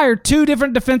 Had to hire 2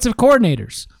 different defensive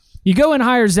coordinators. You go and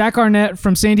hire Zach Arnett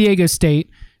from San Diego State.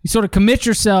 You sort of commit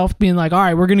yourself, being like, all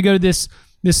right, we're going to go to this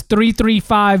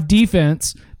 3-3-5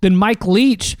 defense. Then Mike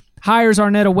Leach hires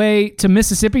Arnett away to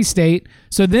Mississippi State.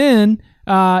 So then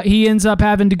he ends up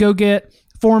having to go get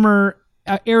former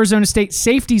Arizona State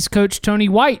safeties coach Tony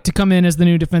White to come in as the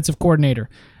new defensive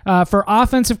coordinator. For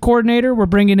offensive coordinator, we're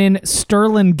bringing in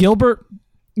Sterling Gilbert.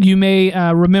 You may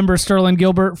remember Sterling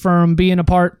Gilbert from being a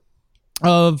part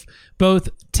of both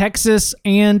Texas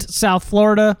and South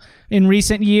Florida in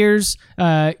recent years.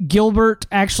 Gilbert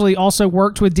actually also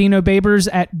worked with Dino Babers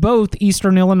at both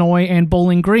Eastern Illinois and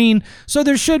Bowling Green. So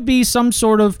there should be some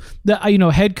sort of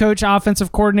head coach,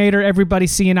 offensive coordinator, everybody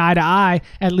seeing eye to eye,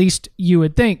 at least you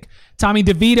would think. Tommy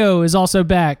DeVito is also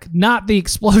back. Not the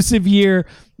explosive year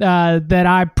that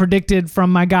I predicted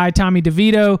from my guy Tommy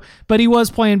DeVito, but he was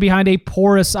playing behind a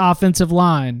porous offensive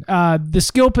line. The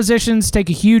skill positions take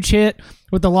a huge hit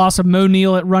with the loss of Mo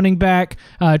Neal at running back,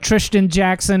 Tristan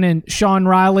Jackson and Sean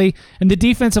Riley. And the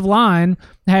defensive line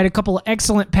had a couple of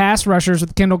excellent pass rushers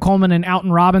with Kendall Coleman and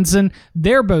Alton Robinson.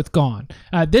 They're both gone.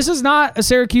 This is not a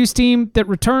Syracuse team that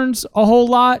returns a whole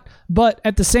lot, but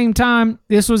at the same time,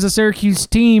 this was a Syracuse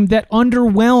team that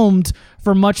underwhelmed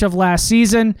for much of last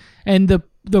season. And the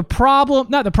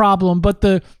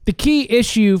key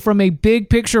issue from a big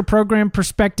picture program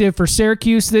perspective for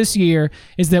Syracuse this year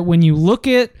is that when you look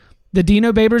at the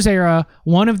Dino Babers era,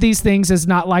 one of these things is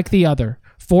not like the other.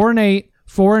 4-8,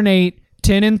 4-8,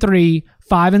 10-3,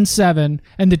 5-7,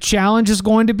 and the challenge is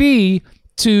going to be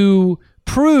to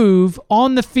prove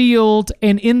on the field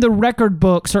and in the record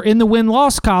books or in the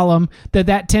win-loss column that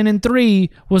 10-3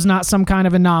 was not some kind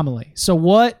of anomaly. So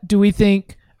what do we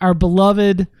think our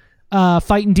beloved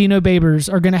fighting Dino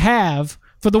Babers are going to have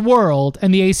for the world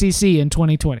and the ACC in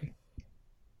 2020?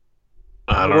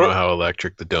 I don't know how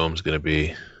electric the dome's going to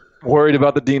be. Worried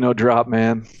about the Dino drop,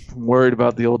 man. Worried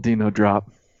about the old Dino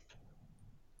drop.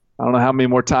 I don't know how many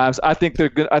more times. I think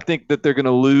that they're going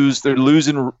to lose. They're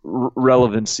losing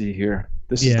relevancy here.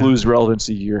 This is lose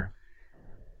relevancy year.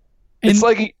 And it's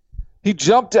like he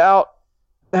jumped out,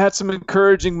 had some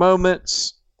encouraging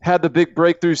moments, had the big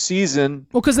breakthrough season.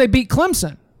 Well, because they beat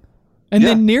Clemson, and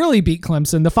then nearly beat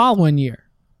Clemson the following year.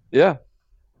 Yeah,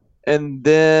 and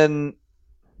then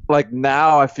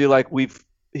now I feel like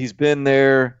he's been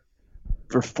there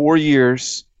for 4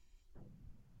 years,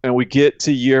 and we get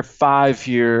to year 5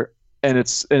 here, and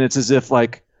it's as if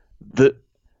the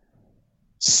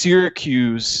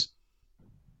Syracuse,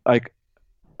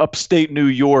 upstate New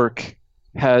York,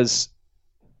 has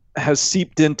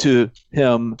seeped into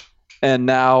him, and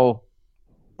now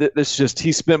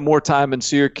he spent more time in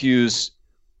Syracuse,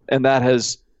 and that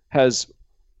has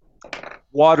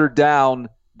watered down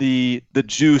the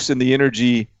juice and the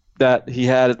energy that he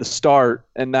had at the start,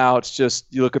 and now it's just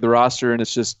you look at the roster and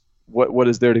it's just what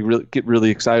is there to get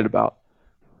really excited about.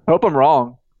 I hope I'm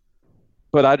wrong,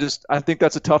 but I think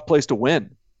that's a tough place to win,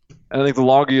 and I think the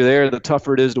longer you're there, the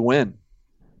tougher it is to win.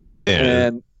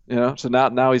 And so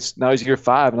now he's year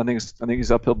 5, and I think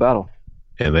he's uphill battle.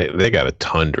 And they got a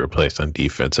ton to replace on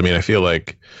defense. I mean, I feel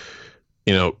like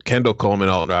Kendall Coleman,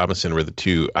 Alton Robinson were the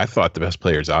two, I thought, the best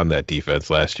players on that defense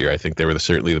last year. I think they were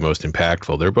certainly the most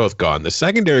impactful. They're both gone. The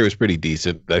secondary was pretty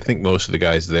decent. I think most of the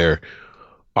guys there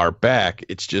are back.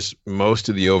 It's just most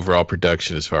of the overall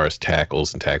production as far as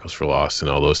tackles and tackles for loss and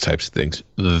all those types of things,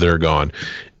 they're gone.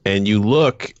 And you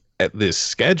look at this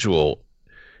schedule,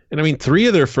 and I mean, 3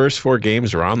 of their first 4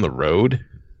 games are on the road,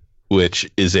 which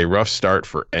is a rough start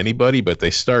for anybody, but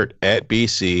they start at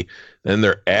BC, then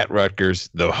they're at Rutgers.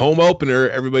 The home opener,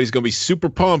 everybody's going to be super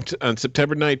pumped on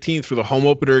September 19th for the home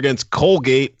opener against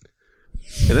Colgate.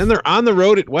 And then they're on the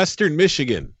road at Western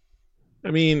Michigan.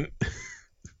 I mean,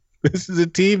 this is a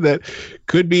team that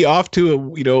could be off to a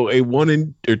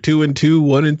 2-2,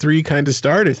 1-3 kind of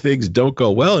start if things don't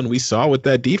go well. And we saw with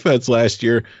that defense last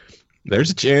year,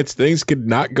 there's a chance things could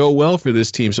not go well for this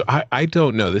team. So I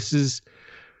don't know.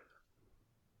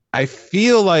 I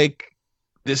feel like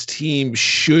this team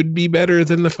should be better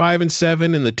than the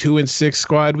 5-7 and the 2-6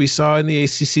 squad we saw in the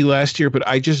ACC last year, but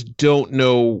I just don't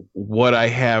know what I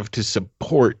have to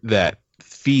support that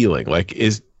feeling. Like,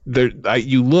 is there?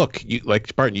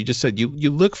 Like Barton, you just said, you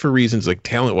look for reasons, like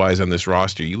talent-wise on this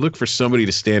roster. You look for somebody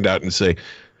to stand out and say,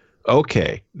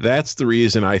 okay, that's the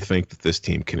reason I think that this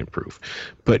team can improve.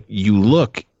 But you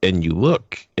look and you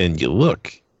look and you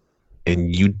look,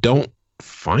 and you don't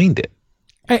find it.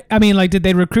 I mean, did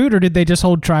they recruit or did they just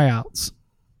hold tryouts?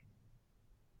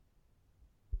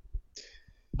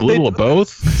 A little of both.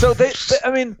 So this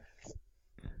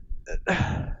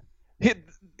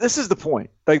is the point.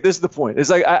 It's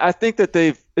like I think that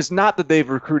it's not that they've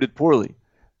recruited poorly.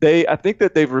 I think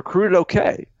that they've recruited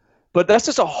okay, but that's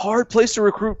just a hard place to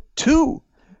recruit too.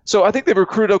 So I think they've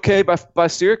recruited okay by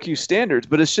Syracuse standards,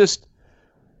 but it's just,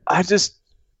 I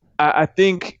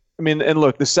think. I mean, and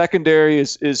look, the secondary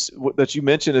is that you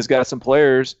mentioned has got some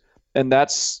players, and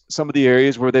that's some of the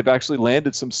areas where they've actually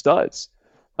landed some studs.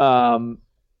 But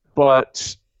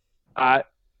I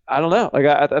don't know.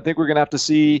 I think we're gonna have to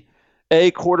see.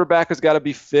 Quarterback has got to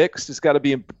be fixed. It's got to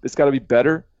be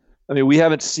better. I mean, we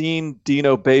haven't seen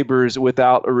Dino Babers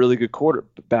without a really good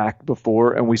quarterback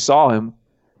before, and we saw him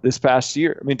this past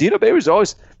year. I mean, Dino Babers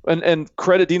always, and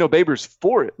credit Dino Babers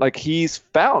for it. Like, he's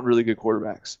found really good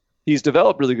quarterbacks. He's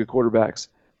developed really good quarterbacks.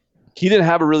 He didn't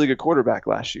have a really good quarterback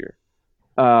last year.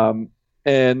 And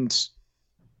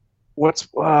why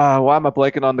am I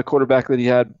blanking on the quarterback that he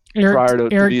had prior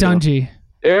to Eric Dungey?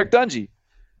 Eric Dungey.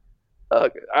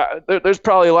 There's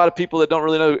probably a lot of people that don't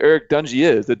really know who Eric Dungey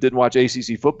is that didn't watch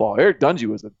ACC football. Eric Dungey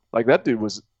was that dude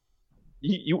was.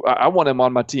 I want him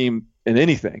on my team in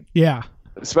anything. Yeah,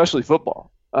 especially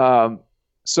football.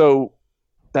 So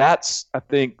that's, I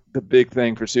think, the big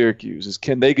thing for Syracuse is,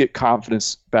 can they get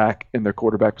confidence back in their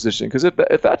quarterback position? Because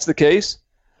if that's the case,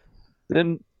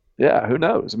 then yeah, who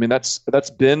knows? I mean, that's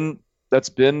been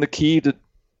the key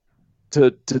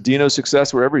to Dino's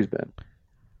success wherever he's been.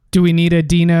 Do we need a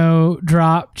Dino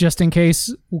drop just in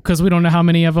case? Because we don't know how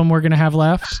many of them we're going to have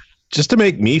left. Just to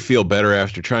make me feel better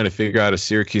after trying to figure out if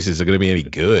Syracuse is going to be any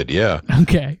good. Yeah.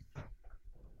 Okay.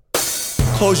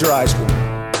 Close your eyes for me.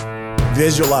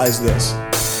 Visualize this.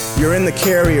 You're in the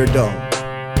Carrier Dome.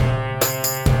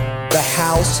 The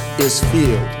house is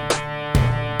filled.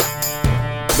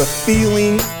 The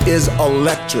feeling is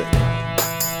electric.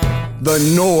 The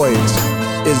noise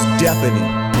is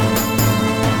deafening.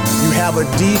 You have a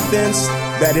defense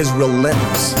that is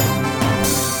relentless.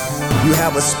 You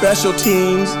have a special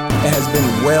teams that has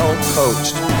been well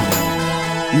coached.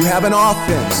 You have an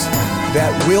offense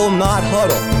that will not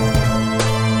huddle.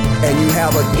 And you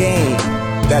have a game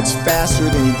that's faster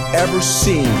than you've ever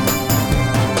seen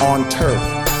on turf.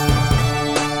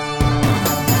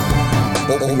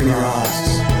 Open your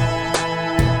eyes.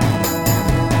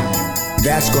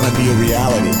 That's going to be a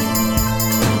reality.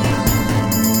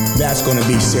 That's going to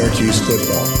be Syracuse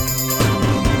football.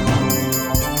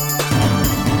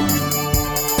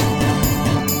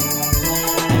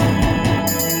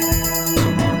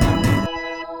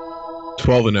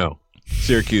 $12-0.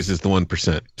 Syracuse is the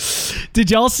 1%. Did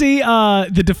y'all see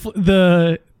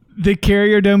the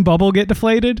Carrier Dome bubble get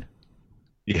deflated?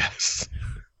 Yes.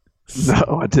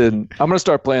 No, I didn't. I'm gonna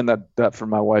start playing that for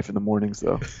my wife in the mornings,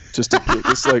 though, just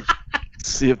to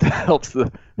see if that helps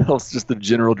just the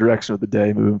general direction of the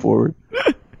day moving forward.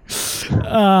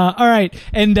 All right,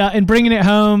 and bringing it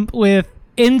home with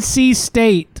NC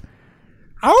State.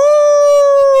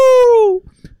 Oh,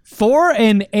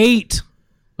 4-8.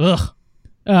 Ugh.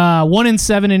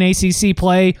 1-7 in ACC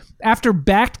play after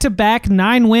back-to-back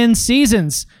 9-win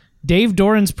seasons. Dave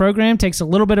Doran's program takes a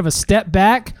little bit of a step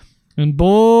back, and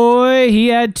boy, he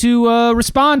had to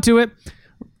respond to it.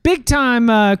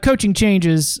 Big-time coaching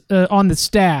changes on the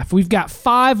staff. We've got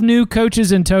 5 new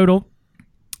coaches in total.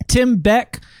 Tim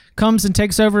Beck comes and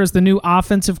takes over as the new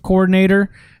offensive coordinator,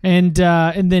 and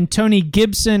then Tony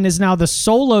Gibson is now the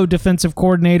solo defensive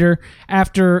coordinator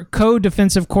after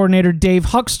co-defensive coordinator Dave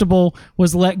Huxtable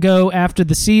was let go after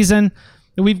the season.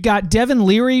 We've got Devin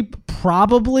Leary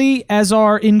probably as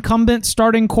our incumbent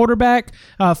starting quarterback.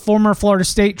 Former Florida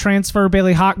State transfer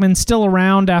Bailey Hockman still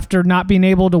around after not being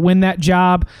able to win that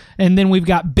job. And then we've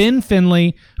got Ben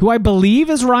Finley, who I believe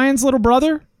is Ryan's little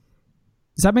brother.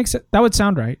 Does that make sense? That would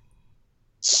sound right.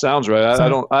 Sounds right.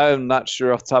 I am not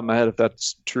sure off the top of my head if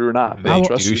that's true or not. They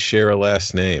do share a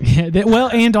last name. Yeah,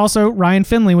 well, and also Ryan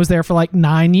Finley was there for like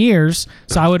 9 years,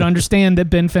 so I would understand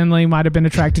that Ben Finley might have been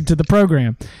attracted to the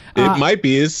program. It might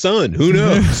be his son. Who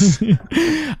knows?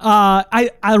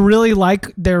 I really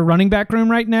like their running back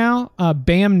room right now.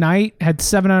 Bam Knight had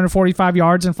 745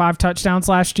 yards and 5 touchdowns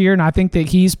last year, and I think that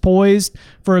he's poised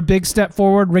for a big step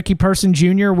forward. Ricky Person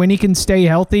Jr., when he can stay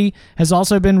healthy, has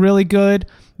also been really good.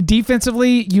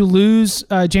 Defensively, you lose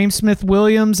James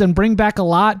Smith-Williams and bring back a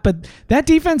lot, but that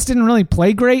defense didn't really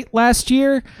play great last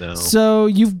year. No. So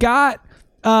you've got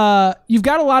a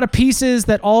lot of pieces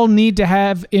that all need to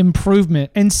have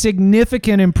improvement and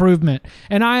significant improvement.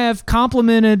 And I have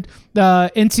complimented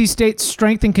NC State's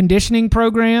strength and conditioning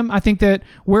program. I think that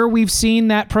where we've seen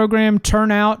that program turn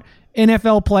out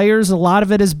NFL players, a lot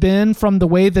of it has been from the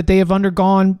way that they have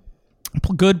undergone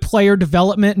good player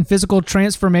development and physical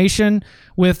transformation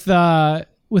with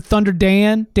Thunder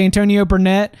D'Antonio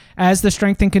Burnett as the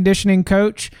strength and conditioning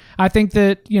coach. I think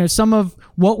that, some of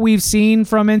what we've seen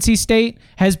from NC State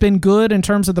has been good in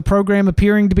terms of the program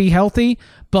appearing to be healthy.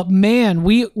 But man,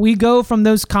 we go from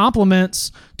those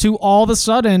compliments to all of a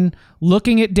sudden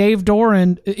looking at Dave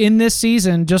Doran in this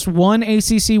season, just one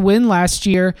ACC win last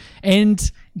year,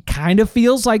 and kind of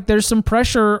feels like there's some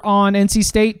pressure on NC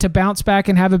State to bounce back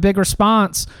and have a big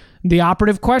response. The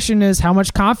operative question is, how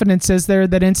much confidence is there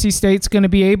that NC State's going to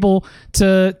be able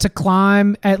to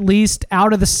climb at least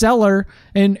out of the cellar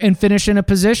and finish in a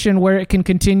position where it can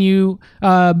continue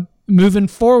moving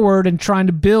forward and trying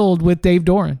to build with Dave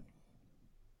Doeren?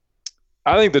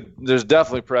 I think that there's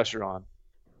definitely pressure on.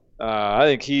 I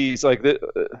think he's like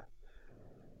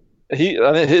I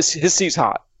think his seat's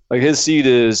hot. Like his seat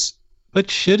is. But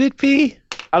should it be?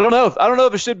 I don't know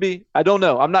if it should be. I don't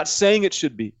know. I'm not saying it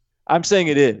should be. I'm saying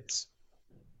it is.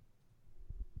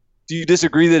 Do you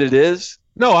disagree that it is?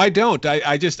 No, I don't.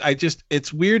 I just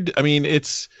it's weird. I mean,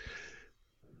 it's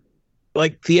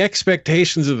like the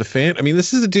expectations of the fan. I mean,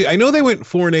 this is a dude. I know they went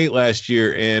 4-8 last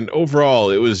year, and overall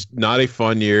it was not a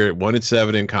fun year.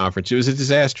 1-7 in conference. It was a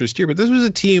disastrous year, but this was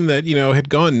a team that, had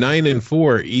gone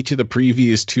 9-4 each of the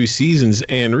previous 2 seasons,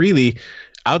 and really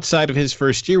outside of his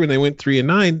first year when they went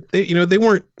 3-9, they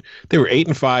were 8-5,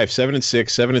 7-6,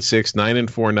 7-6,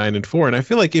 9-4, 9-4. And I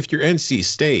feel like if you're NC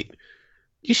State,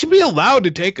 you should be allowed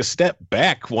to take a step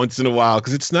back once in a while,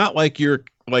 because it's not like you're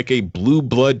like a blue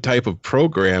blood type of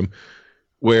program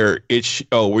where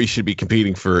we should be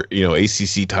competing for,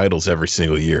 ACC titles every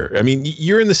single year. I mean,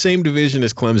 you're in the same division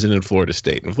as Clemson and Florida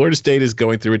State. And Florida State is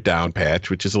going through a down patch,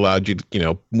 which has allowed you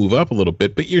to, move up a little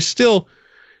bit. But you're still,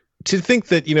 to think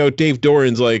that, Dave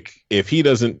Doran's like, if he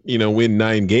doesn't, win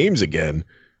 9 games again,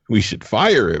 we should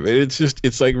fire him. And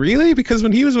it's like, really? Because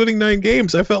when he was winning 9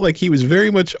 games, I felt like he was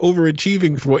very much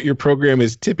overachieving for what your program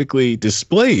has typically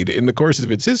displayed in the course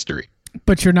of its history.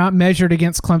 But you're not measured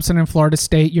against Clemson and Florida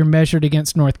State. You're measured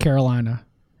against North Carolina.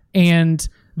 And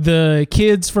the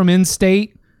kids from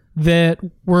in-state that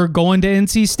were going to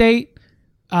NC State,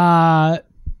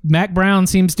 Mac Brown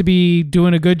seems to be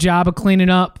doing a good job of cleaning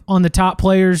up on the top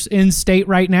players in-state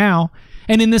right now.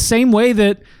 And in the same way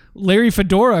that Larry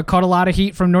Fedora caught a lot of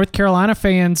heat from North Carolina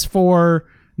fans for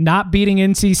not beating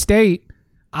NC State,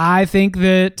 I think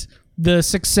that the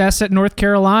success at North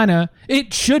Carolina,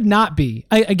 it should not be.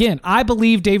 I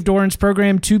believe Dave Doran's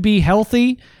program to be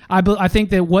healthy. I think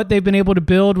that what they've been able to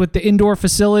build with the indoor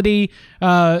facility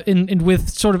and with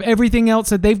sort of everything else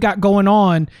that they've got going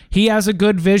on, he has a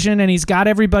good vision and he's got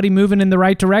everybody moving in the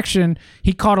right direction.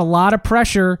 He caught a lot of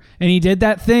pressure and he did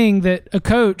that thing that a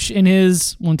coach in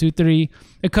his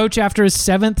a coach after his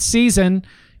 7th season,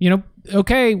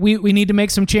 okay, we need to make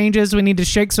some changes. We need to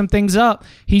shake some things up.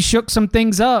 He shook some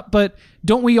things up, but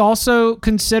don't we also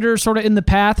consider sort of in the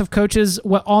path of coaches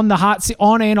on the hot seat,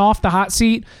 on and off the hot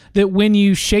seat, that when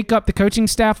you shake up the coaching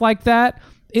staff like that,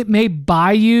 it may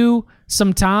buy you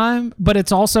some time, but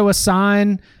it's also a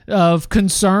sign of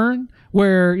concern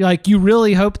where like you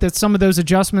really hope that some of those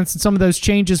adjustments and some of those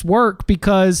changes work,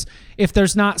 because if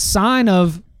there's not sign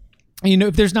of,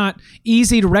 if there's not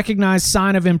easy to recognize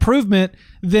sign of improvement,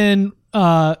 then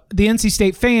the NC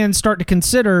State fans start to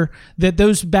consider that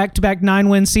those back-to-back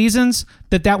 9-win seasons,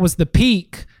 that was the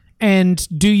peak. And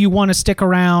do you want to stick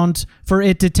around for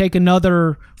it to take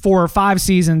another 4 or 5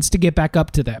 seasons to get back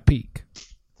up to that peak?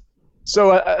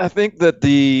 So I think that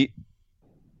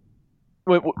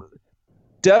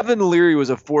Devin Leary was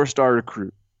a 4-star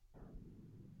recruit.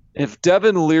 If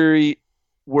Devin Leary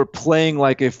were playing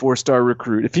like a 4-star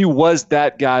recruit, if he was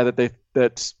that guy that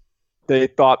they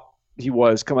thought he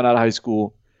was coming out of high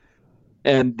school,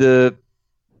 and the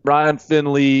Ryan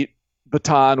Finley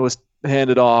baton was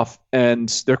handed off and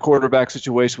their quarterback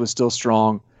situation was still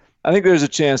strong, I think there's a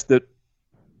chance that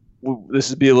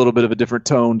this would be a little bit of a different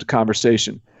toned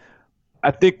conversation. I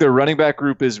think their running back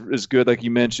group is good, like you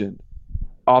mentioned.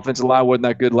 Offensive line wasn't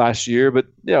that good last year, but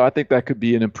I think that could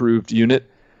be an improved unit.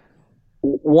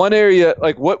 One area,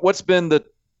 like what's been the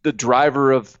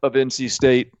driver of NC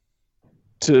State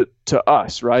to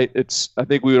us, right? I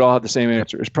think we would all have the same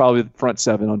answer. It's probably the front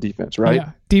 7 on defense, right? Yeah,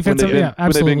 defensive, absolutely.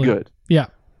 When they've been good. Yeah.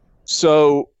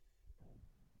 So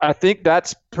I think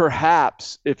that's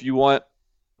perhaps, if you want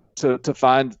to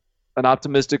find an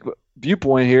optimistic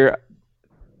viewpoint here,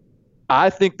 I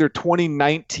think their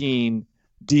 2019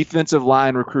 defensive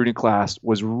line recruiting class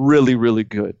was really, really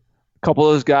good. A couple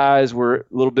of those guys were a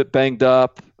little bit banged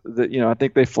up. I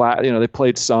think they they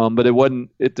played some, but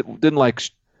it didn't like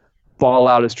fall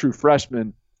out as true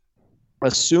freshmen.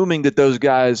 Assuming that those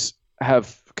guys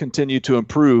have continued to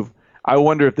improve, I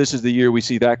wonder if this is the year we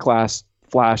see that class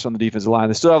flash on the defensive line.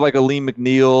 They still have like a Lee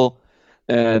McNeil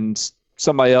and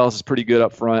somebody else is pretty good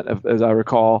up front, as I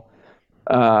recall.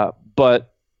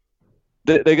 But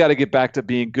they got to get back to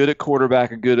being good at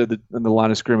quarterback and good in the line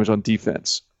of scrimmage on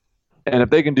defense. And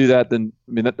if they can do that, then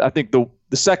I think the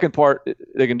second part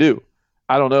they can do.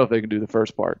 I don't know if they can do the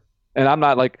first part. And I'm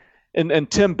not like, and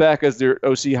Tim Beck as their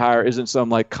OC hire isn't some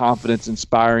like confidence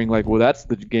inspiring, like, well, that's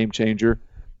the game changer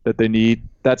that they need.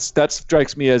 That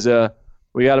strikes me as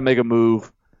we got to make a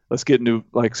move. Let's get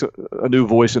a new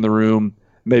voice in the room.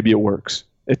 Maybe it works.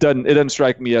 It doesn't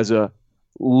strike me as a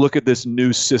look at this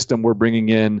new system we're bringing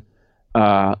in.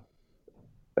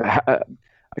 I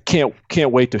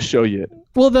can't wait to show you it.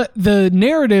 Well, the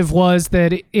narrative was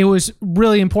that it was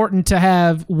really important to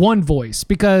have one voice,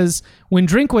 because when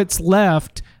Drinkwitz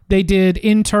left, they did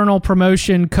internal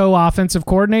promotion co-offensive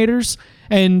coordinators,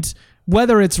 and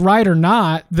whether it's right or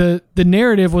not, the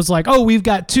narrative was like, oh, we've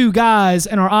got two guys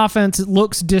and our offense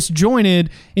looks disjointed.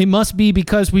 It must be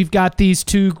because we've got these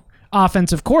two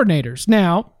offensive coordinators.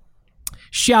 Now,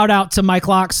 shout out to Mike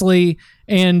Loxley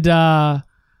and why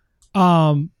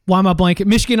am I blanking?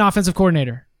 Michigan offensive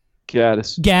coordinator.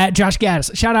 Josh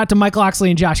Gaddis. Shout out to Mike Loxley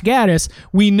and Josh Gaddis.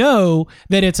 We know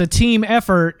that it's a team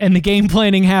effort and the game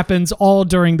planning happens all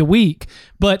during the week.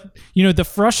 But, the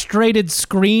frustrated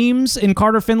screams in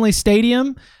Carter Finley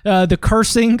Stadium, the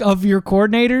cursing of your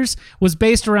coordinators was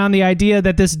based around the idea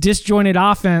that this disjointed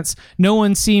offense, no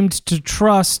one seemed to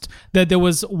trust that there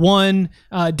was one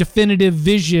definitive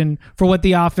vision for what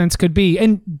the offense could be.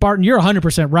 And Barton, you're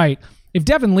 100% right. If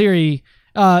Devin Leary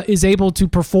is able to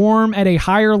perform at a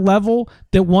higher level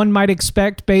that one might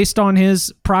expect based on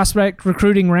his prospect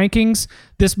recruiting rankings,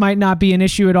 this might not be an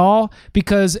issue at all,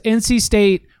 because NC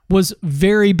State was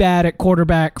very bad at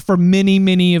quarterback for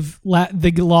many of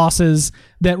the losses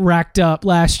that racked up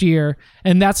last year.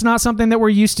 And that's not something that we're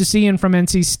used to seeing from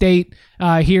NC State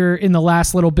here in the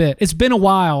last little bit. It's been a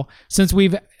while since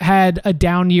we've had a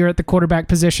down year at the quarterback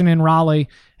position in Raleigh.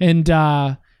 And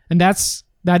that's...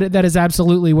 That is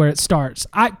absolutely where it starts.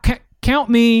 Count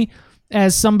me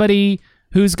as somebody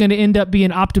who's going to end up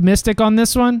being optimistic on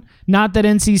this one. Not that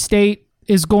NC State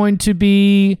is going to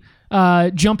be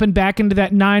jumping back into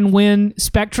that 9-win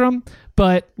spectrum,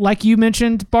 but like you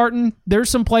mentioned, Barton,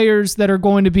 there's some players that are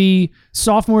going to be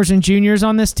sophomores and juniors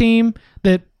on this team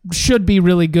that should be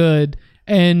really good.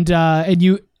 And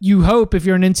you hope, if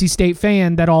you're an NC State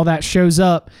fan, that all that shows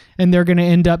up and they're going to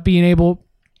end up being able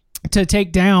to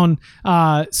take down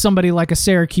somebody like a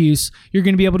Syracuse. You're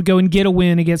going to be able to go and get a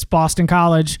win against Boston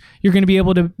College. You're going to be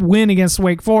able to win against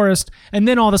Wake Forest. And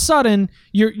then all of a sudden,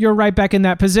 you're right back in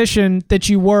that position that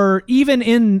you were even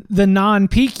in the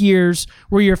non-peak years,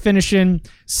 where you're finishing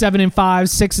 7-5,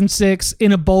 6-6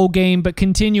 in a bowl game, but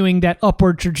continuing that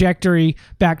upward trajectory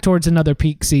back towards another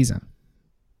peak season.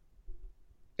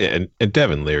 And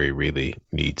Devin Leary really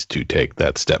needs to take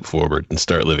that step forward and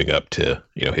start living up to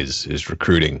his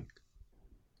recruiting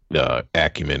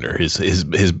acumen, or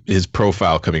his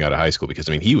profile coming out of high school, because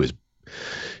he's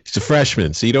a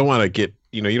freshman, so you don't want to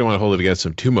hold it against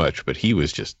him too much, but he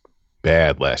was just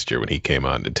bad last year when he came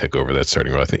on and took over that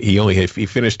starting role. I think he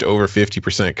finished over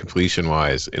 50% completion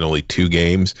wise in only 2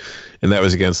 games, and that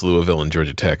was against Louisville and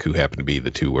Georgia Tech, who happen to be the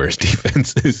 2 worst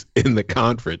defenses in the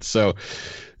conference. So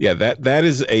yeah, that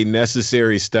is a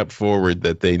necessary step forward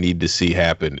that they need to see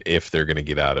happen if they're going to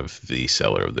get out of the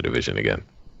cellar of the division again.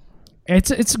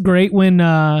 It's great when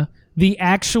the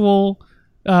actual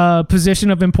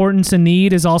position of importance and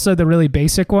need is also the really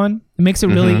basic one. It makes it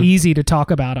really easy to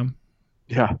talk about them.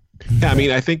 Yeah.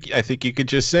 I think you could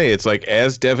just say it's like,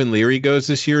 as Devin Leary goes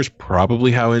this year is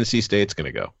probably how NC State's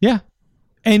going to go. Yeah.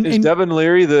 And Devin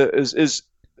Leary is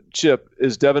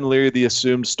Devin Leary the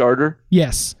assumed starter?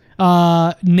 Yes.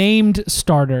 Named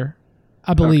starter,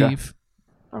 I believe.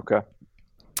 Okay.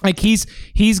 Like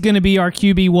he's going to be our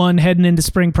QB1 heading into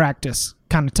spring practice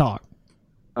kind of talk.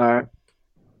 All right.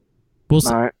 We'll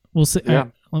see. All right. We'll see. Yeah.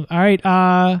 All right.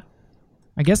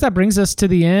 I guess that brings us to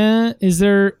the end. Is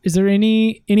there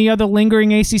any other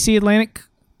lingering ACC Atlantic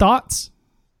thoughts?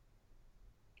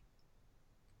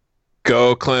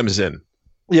 Go Clemson.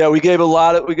 Yeah, we got a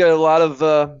lot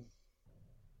of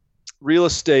real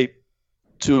estate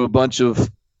to a bunch of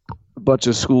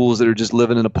schools that are just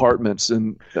living in apartments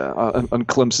and on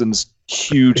Clemson's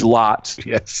huge lot.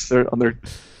 Yes, they're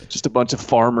just a bunch of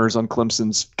farmers on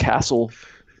Clemson's castle,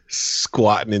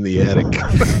 squatting in the attic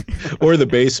or the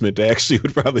basement. Actually,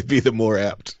 would probably be the more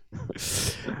apt.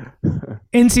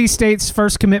 NC State's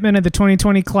first commitment of the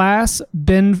 2020 class,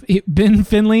 Ben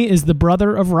Finley, is the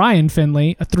brother of Ryan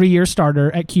Finley, a 3-year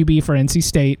starter at QB for NC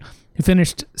State, who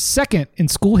finished 2nd in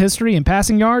school history in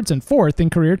passing yards and 4th in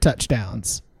career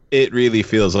touchdowns. It really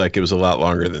feels like it was a lot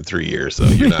longer than 3 years, though.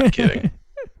 You're not kidding.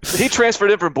 He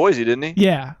transferred in from Boise, didn't he?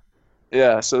 Yeah.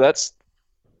 Yeah, so that's,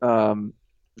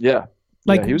 yeah.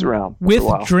 Like, yeah, he was around with for a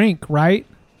while. Drink, right?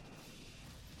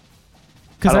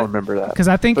 I don't remember that. Because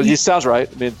I think but he sounds right.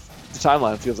 I mean, the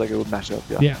timeline feels like it would match up.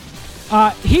 Yeah.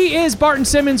 He is Barton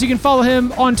Simmons. You can follow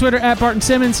him on Twitter at Barton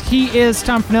Simmons. He is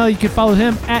Tom Fernelli. You can follow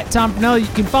him at Tom Fernelli.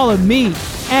 You can follow me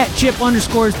at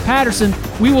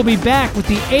Chip_Patterson. We will be back with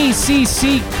the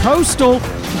ACC Coastal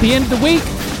at the end of the week.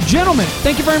 Gentlemen,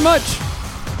 thank you very much.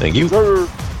 Thank you. Sir.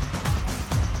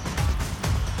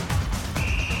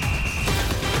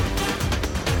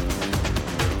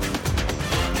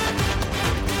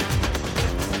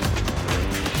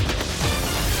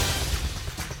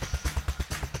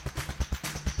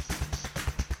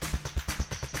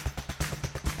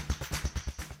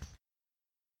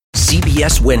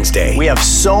 CBS Wednesday. We have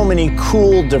so many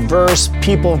cool, diverse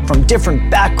people from different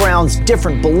backgrounds,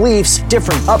 different beliefs,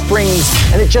 different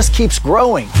upbringings, and it just keeps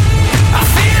growing.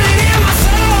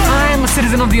 I'm a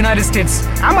citizen of the United States.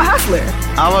 I'm a hustler.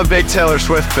 I'm a big Taylor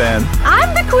Swift fan.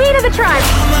 I'm the queen of the tribe.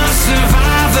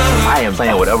 I am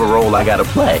playing whatever role I gotta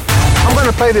play. I'm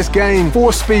gonna play this game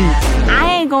full speed.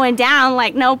 I ain't going down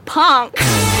like no punk.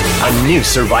 A new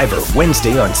Survivor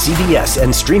Wednesday on CBS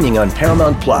and streaming on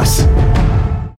Paramount Plus.